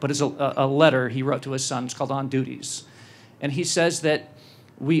book, but it's a letter he wrote to his son. It's called On Duties. And he says that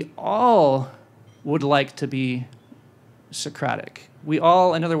we all would like to be Socratic. We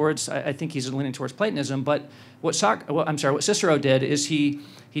all, in other words, I think he's leaning towards Platonism, but what Cicero did is he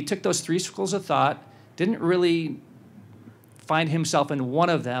took those 3 schools of thought, didn't really find himself in one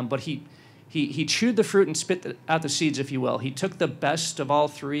of them, but he chewed the fruit and spit out the seeds, if you will. He took the best of all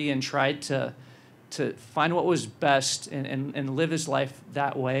 3 and tried to find what was best and live his life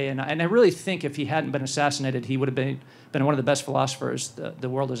that way. And I really think if he hadn't been assassinated, he would have been one of the best philosophers the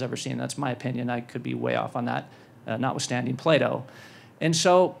world has ever seen. That's my opinion. I could be way off on that. notwithstanding Plato. And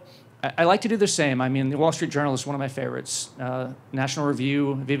so I like to do the same. I mean, the Wall Street Journal is one of my favorites. National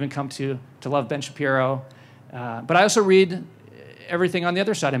Review, I've even come to love Ben Shapiro. But I also read everything on the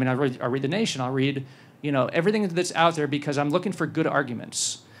other side. I mean, I read The Nation. I'll read, everything that's out there because I'm looking for good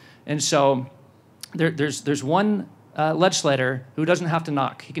arguments. And so there's one legislator who doesn't have to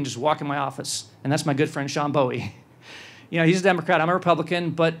knock. He can just walk in my office, and that's my good friend Sean Bowie. He's a Democrat. I'm a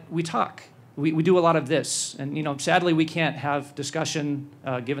Republican, but we talk. We do a lot of this. And, sadly, we can't have discussion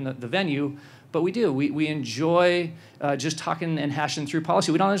given the venue, but we do. We enjoy just talking and hashing through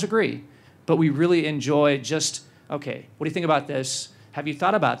policy. We don't always agree, but we really enjoy just, okay, what do you think about this? Have you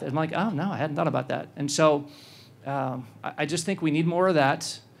thought about this? I'm like, oh, no, I hadn't thought about that. And so I just think we need more of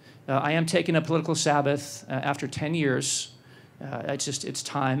that. I am taking a political Sabbath after 10 years. It's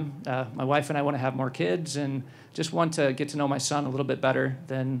time. My wife and I want to have more kids and just want to get to know my son a little bit better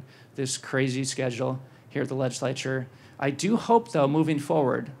than this crazy schedule here at the legislature. I do hope, though, moving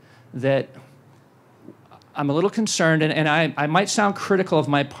forward, that I'm a little concerned, and I might sound critical of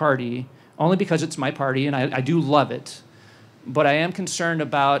my party, only because it's my party, and I do love it, but I am concerned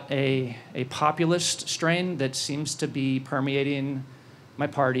about a populist strain that seems to be permeating my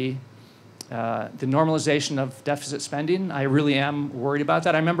party. The normalization of deficit spending, I really am worried about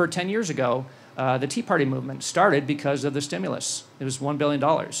that. I remember 10 years ago, the Tea Party movement started because of the stimulus. It was $1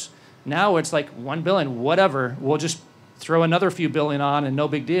 billion. Now it's like $1 billion, whatever. We'll just throw another few billion on and no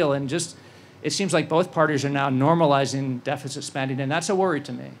big deal. And just, it seems like both parties are now normalizing deficit spending, and that's a worry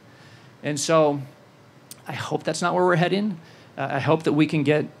to me. And so I hope that's not where we're heading. I hope that we can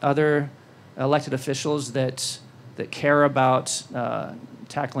get other elected officials that care about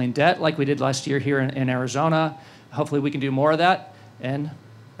tackling debt like we did last year here in Arizona. Hopefully we can do more of that, and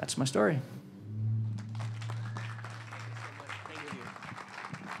that's my story.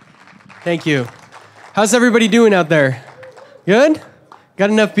 Thank you. How's everybody doing out there? Good? Got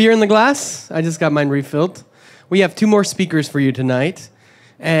enough beer in the glass? I just got mine refilled. We have 2 more speakers for you tonight.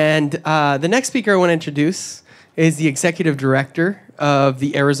 And the next speaker I want to introduce is the executive director of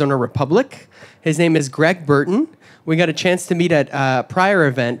the Arizona Republic. His name is Greg Burton. We got a chance to meet at a prior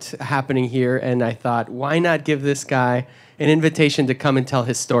event happening here, and I thought, why not give this guy an invitation to come and tell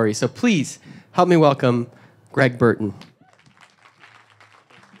his story? So please help me welcome Greg Burton.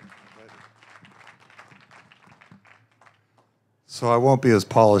 So I won't be as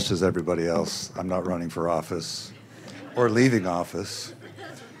polished as everybody else. I'm not running for office or leaving office.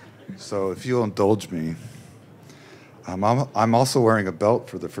 So if you'll indulge me, I'm also wearing a belt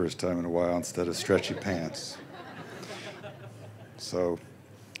for the first time in a while instead of stretchy pants. So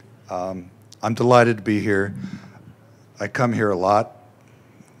I'm delighted to be here. I come here a lot,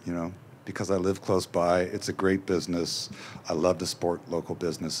 because I live close by. It's a great business. I love to support local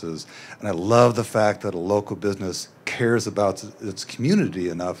businesses. And I love the fact that a local business cares about its community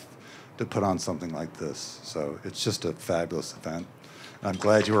enough to put on something like this. So it's just a fabulous event. And I'm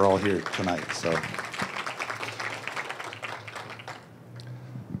glad you are all here tonight. So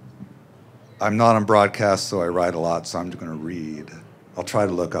I'm not on broadcast, so I write a lot, so I'm going to read. I'll try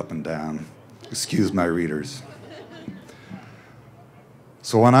to look up and down. Excuse my readers.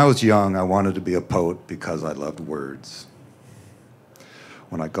 So when I was young, I wanted to be a poet because I loved words.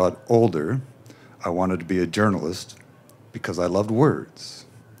 When I got older, I wanted to be a journalist because I loved words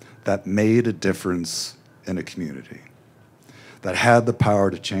that made a difference in a community, that had the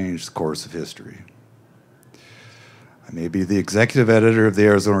power to change the course of history. I may be the executive editor of the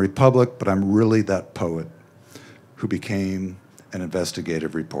Arizona Republic, but I'm really that poet who became an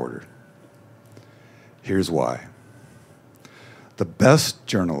investigative reporter. Here's why. The best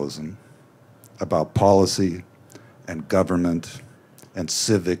journalism about policy and government and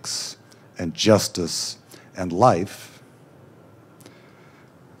civics and justice and life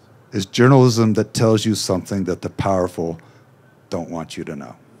is journalism that tells you something that the powerful don't want you to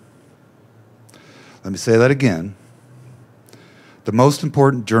know. Let me say that again. The most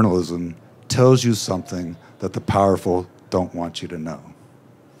important journalism tells you something that the powerful don't want you to know.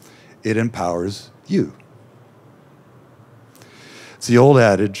 It empowers you. It's the old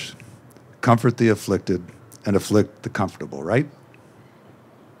adage, comfort the afflicted and afflict the comfortable, right?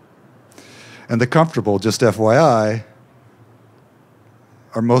 And the comfortable, just FYI,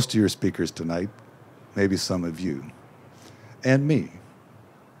 are most of your speakers tonight, maybe some of you, and me.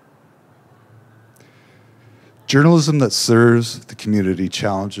 Journalism that serves the community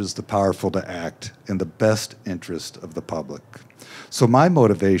challenges the powerful to act in the best interest of the public. So my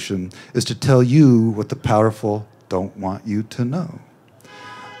motivation is to tell you what the powerful don't want you to know.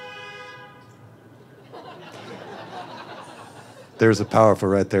 There's a powerful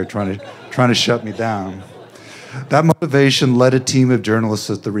right there trying to shut me down. That motivation led a team of journalists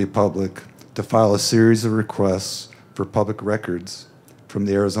at the Republic to file a series of requests for public records from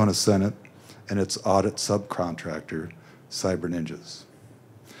the Arizona Senate and its audit subcontractor, Cyber Ninjas.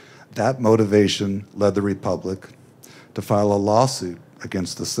 That motivation led the Republic to file a lawsuit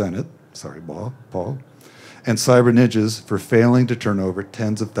against the Senate, sorry, Paul, and Cyber Ninjas for failing to turn over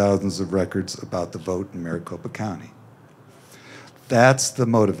tens of thousands of records about the vote in Maricopa County. That's the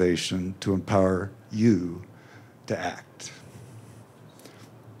motivation to empower you to act.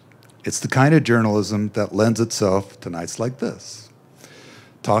 It's the kind of journalism that lends itself to nights like this,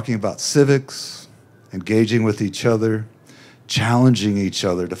 talking about civics, engaging with each other, challenging each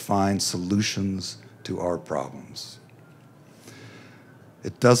other to find solutions to our problems.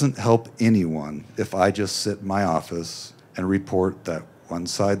 It doesn't help anyone if I just sit in my office and report that one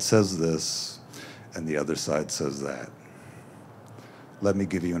side says this and the other side says that. Let me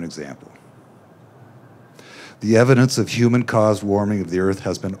give you an example. The evidence of human-caused warming of the Earth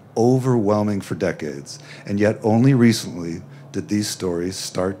has been overwhelming for decades, and yet only recently did these stories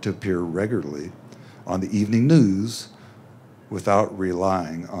start to appear regularly on the evening news without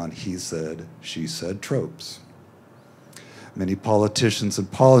relying on he said, she said tropes. Many politicians and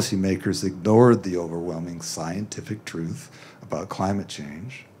policymakers ignored the overwhelming scientific truth about climate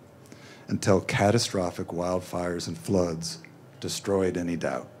change until catastrophic wildfires and floods destroyed any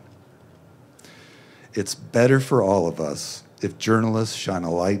doubt. It's better for all of us if journalists shine a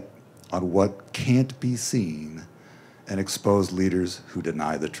light on what can't be seen and expose leaders who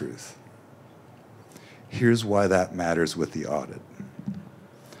deny the truth. Here's why that matters with the audit.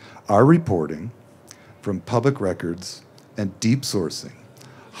 Our reporting from public records and deep sourcing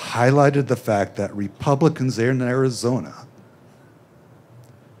highlighted the fact that Republicans there in Arizona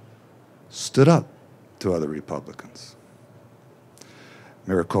stood up to other Republicans.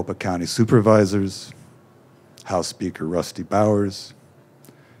 Maricopa County supervisors, House Speaker Rusty Bowers,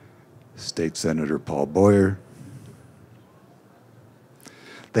 State Senator Paul Boyer.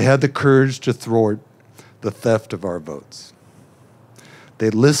 They had the courage to thwart the theft of our votes.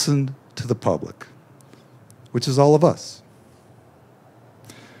 They listened to the public, which is all of us.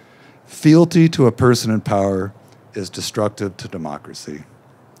 Fealty to a person in power is destructive to democracy.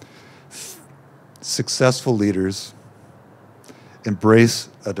 Successful leaders embrace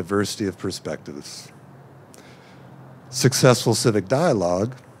a diversity of perspectives. Successful civic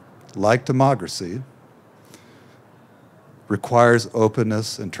dialogue, like democracy, requires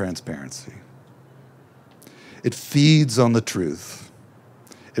openness and transparency. It feeds on the truth.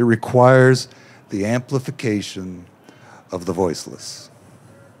 It requires the amplification of the voiceless.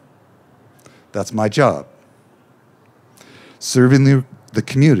 That's my job. Serving the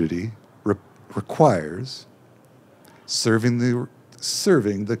community requires serving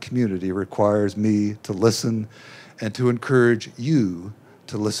the community requires me to listen and to encourage you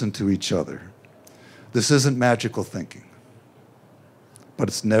to listen to each other. This isn't magical thinking, but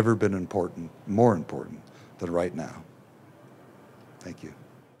it's never been more important than right now. Thank you.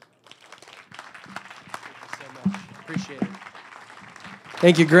 Thank you so much. Appreciate it.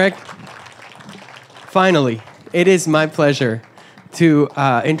 Thank you, Greg. Finally, it is my pleasure to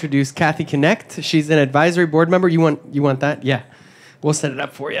introduce Kathy Knecht. She's an advisory board member. You want that? Yeah. We'll set it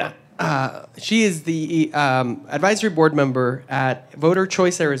up for you. She is the advisory board member at Voter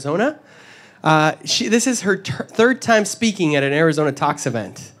Choice Arizona. This is her third time speaking at an Arizona Talks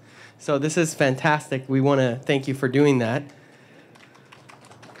event. So this is fantastic. We want to thank you for doing that.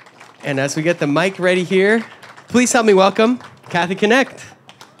 And as we get the mic ready here, please help me welcome Kathy Knecht.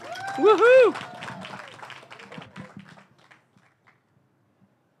 Woohoo!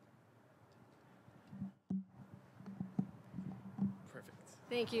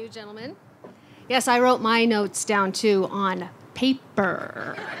 Thank you, gentlemen. Yes, I wrote my notes down, too, on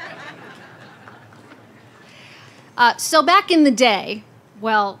paper. So back in the day,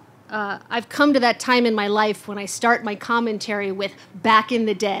 I've come to that time in my life when I start my commentary with back in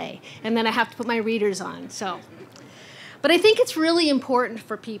the day, and then I have to put my readers on. But I think it's really important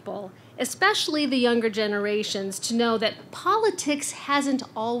for people, especially the younger generations, to know that politics hasn't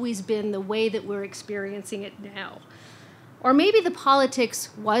always been the way that we're experiencing it now. Or maybe the politics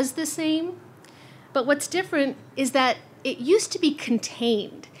was the same, but what's different is that it used to be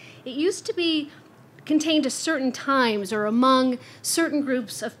contained. It used to be contained to certain times or among certain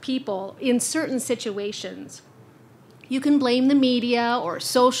groups of people in certain situations. You can blame the media or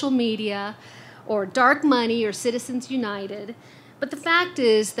social media or dark money or Citizens United, but the fact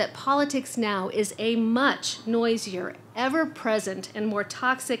is that politics now is a much noisier, ever-present, and more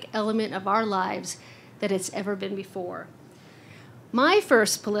toxic element of our lives than it's ever been before. My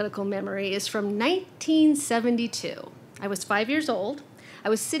first political memory is from 1972. I was 5 years old. I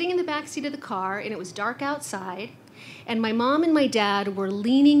was sitting in the back seat of the car, and it was dark outside, and my mom and my dad were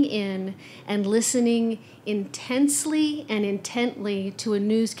leaning in and listening intensely and intently to a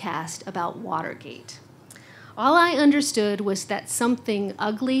newscast about Watergate. All I understood was that something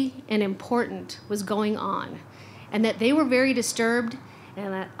ugly and important was going on, and that they were very disturbed,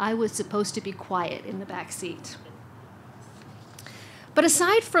 and that I was supposed to be quiet in the back seat. But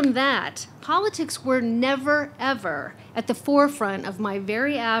aside from that, politics were never, ever at the forefront of my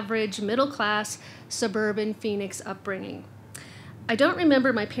very average, middle-class, suburban Phoenix upbringing. I don't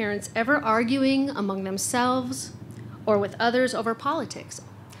remember my parents ever arguing among themselves or with others over politics.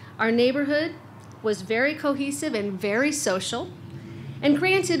 Our neighborhood was very cohesive and very social. And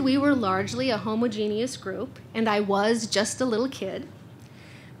granted, we were largely a homogeneous group, and I was just a little kid.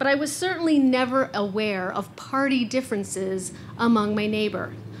 But I was certainly never aware of party differences among my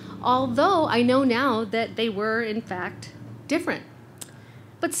neighbor, although I know now that they were, in fact, different.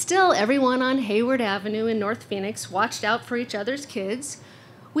 But still, everyone on Hayward Avenue in North Phoenix watched out for each other's kids.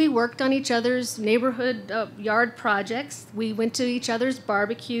 We worked on each other's neighborhood yard projects. We went to each other's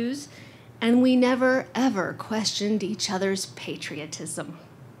barbecues, and we never, ever questioned each other's patriotism.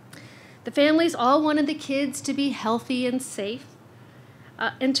 The families all wanted the kids to be healthy and safe.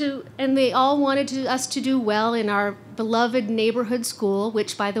 And they all wanted us to do well in our beloved neighborhood school,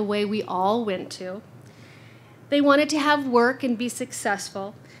 which, by the way, we all went to. They wanted to have work and be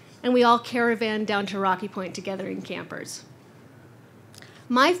successful, and we all caravanned down to Rocky Point together in campers.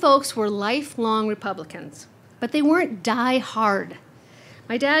 My folks were lifelong Republicans, but they weren't die-hard.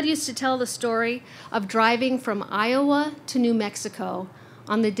 My dad used to tell the story of driving from Iowa to New Mexico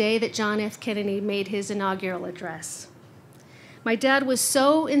on the day that John F. Kennedy made his inaugural address. My dad was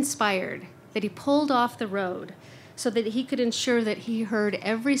so inspired that he pulled off the road so that he could ensure that he heard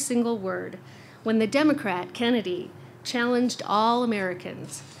every single word when the Democrat, Kennedy, challenged all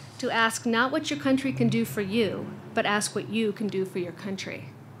Americans to ask not what your country can do for you, but ask what you can do for your country.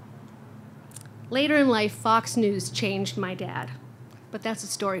 Later in life, Fox News changed my dad, but that's a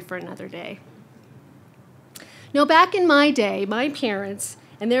story for another day. Now, back in my day, my parents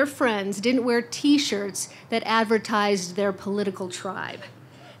and their friends didn't wear T-shirts that advertised their political tribe.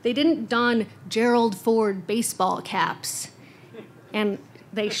 They didn't don Gerald Ford baseball caps. And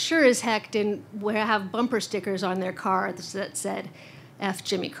they sure as heck didn't have bumper stickers on their car that said, F.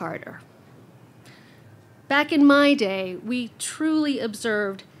 Jimmy Carter. Back in my day, we truly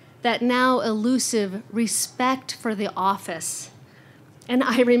observed that now elusive respect for the office. And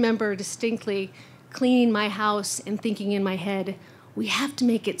I remember distinctly cleaning my house and thinking in my head, we have to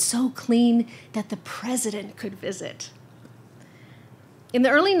make it so clean that the president could visit. In the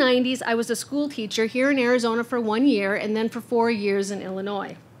early 90s, I was a school teacher here in Arizona for 1 year and then for 4 years in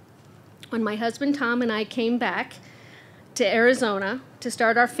Illinois. When my husband Tom and I came back to Arizona to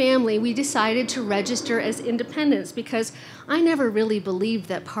start our family, we decided to register as independents because I never really believed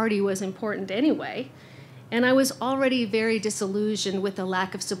that party was important anyway, and I was already very disillusioned with the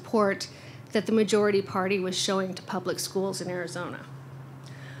lack of support that the majority party was showing to public schools in Arizona.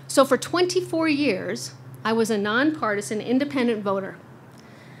 So for 24 years, I was a nonpartisan independent voter.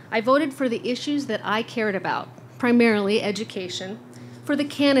 I voted for the issues that I cared about, primarily education, for the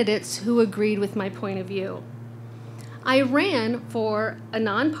candidates who agreed with my point of view. I ran for a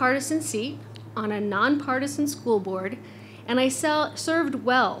nonpartisan seat on a nonpartisan school board, and I served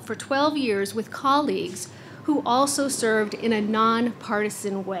well for 12 years with colleagues who also served in a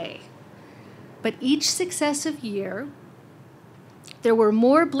nonpartisan way. But each successive year, there were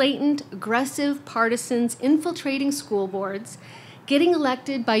more blatant, aggressive partisans infiltrating school boards, getting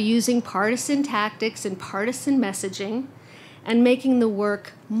elected by using partisan tactics and partisan messaging, and making the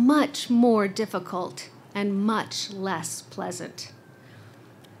work much more difficult and much less pleasant.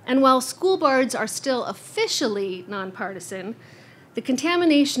 And while school boards are still officially nonpartisan, the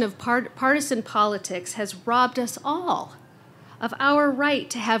contamination of partisan politics has robbed us all of our right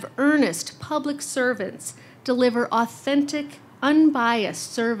to have earnest public servants deliver authentic,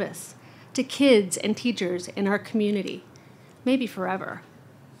 unbiased service to kids and teachers in our community, maybe forever.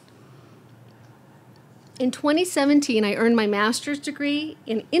 In 2017, I earned my master's degree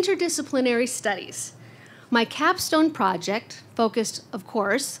in interdisciplinary studies. My capstone project focused, of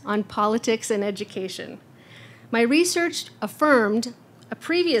course, on politics and education. My research affirmed a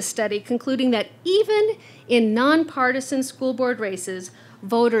previous study concluding that even in nonpartisan school board races,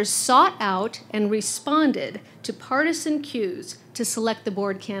 voters sought out and responded to partisan cues to select the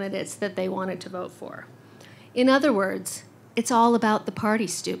board candidates that they wanted to vote for. In other words, it's all about the party,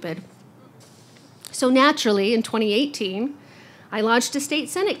 stupid. So naturally, in 2018, I launched a state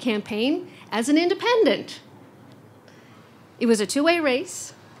Senate campaign as an independent. It was a two-way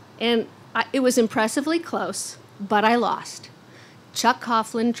race, and it was impressively close, but I lost. Chuck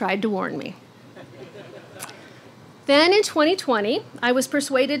Coughlin tried to warn me. Then in 2020, I was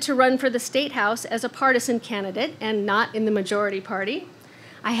persuaded to run for the State House as a partisan candidate and not in the majority party.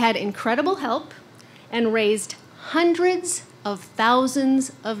 I had incredible help and raised hundreds of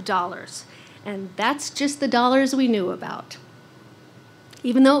thousands of dollars. And that's just the dollars we knew about.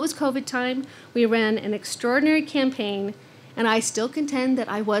 Even though it was COVID time, we ran an extraordinary campaign, and I still contend that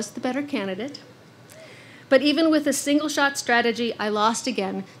I was the better candidate. But even with a single-shot strategy, I lost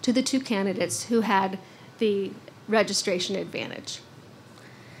again to the two candidates who had the registration advantage.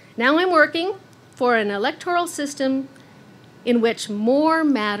 Now I'm working for an electoral system in which more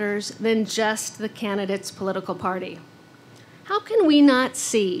matters than just the candidate's political party. How can we not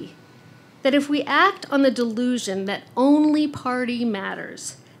see that if we act on the delusion that only party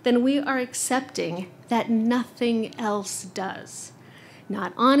matters, then we are accepting that nothing else does?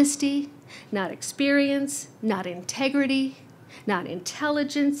 Not honesty, not experience, not integrity, not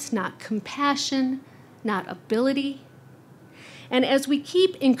intelligence, not compassion, not ability. And as we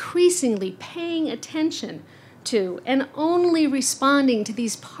keep increasingly paying attention to and only responding to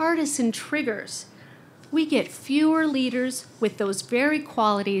these partisan triggers, we get fewer leaders with those very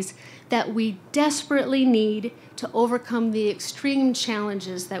qualities that we desperately need to overcome the extreme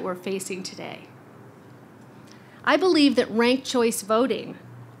challenges that we're facing today. I believe that ranked choice voting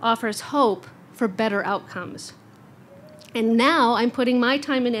offers hope for better outcomes. And now I'm putting my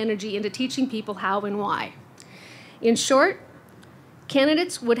time and energy into teaching people how and why. In short,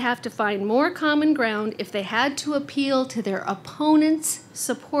 candidates would have to find more common ground if they had to appeal to their opponents'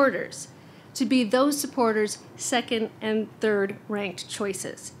 supporters to be those supporters' second and third ranked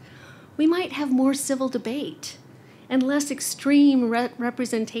choices. We might have more civil debate and less extreme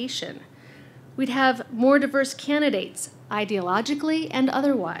representation. We'd have more diverse candidates, ideologically and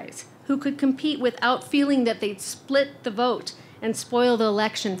otherwise, who could compete without feeling that they'd split the vote and spoil the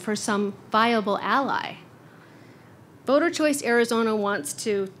election for some viable ally. Voter Choice Arizona wants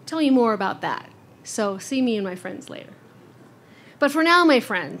to tell you more about that, so see me and my friends later. But for now, my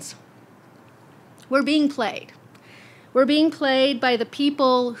friends, we're being played. We're being played by the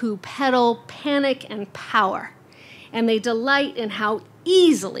people who peddle panic and power, and they delight in how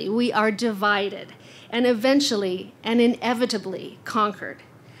easily we are divided and eventually and inevitably conquered.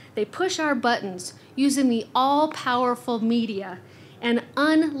 They push our buttons using the all-powerful media and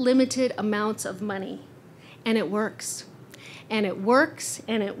unlimited amounts of money. And it works. And it works,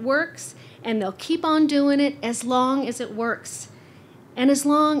 and it works, and they'll keep on doing it as long as it works. And as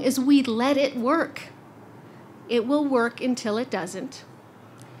long as we let it work. It will work until it doesn't.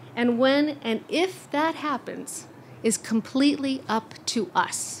 And when and if that happens is completely up to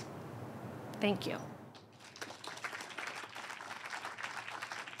us. Thank you.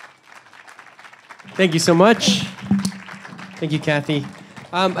 Thank you so much. Thank you, Kathy.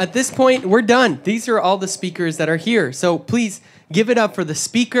 At this point, we're done. These are all the speakers that are here. So please give it up for the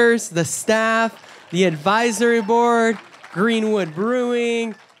speakers, the staff, the advisory board, Greenwood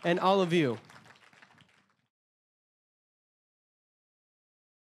Brewing, and all of you.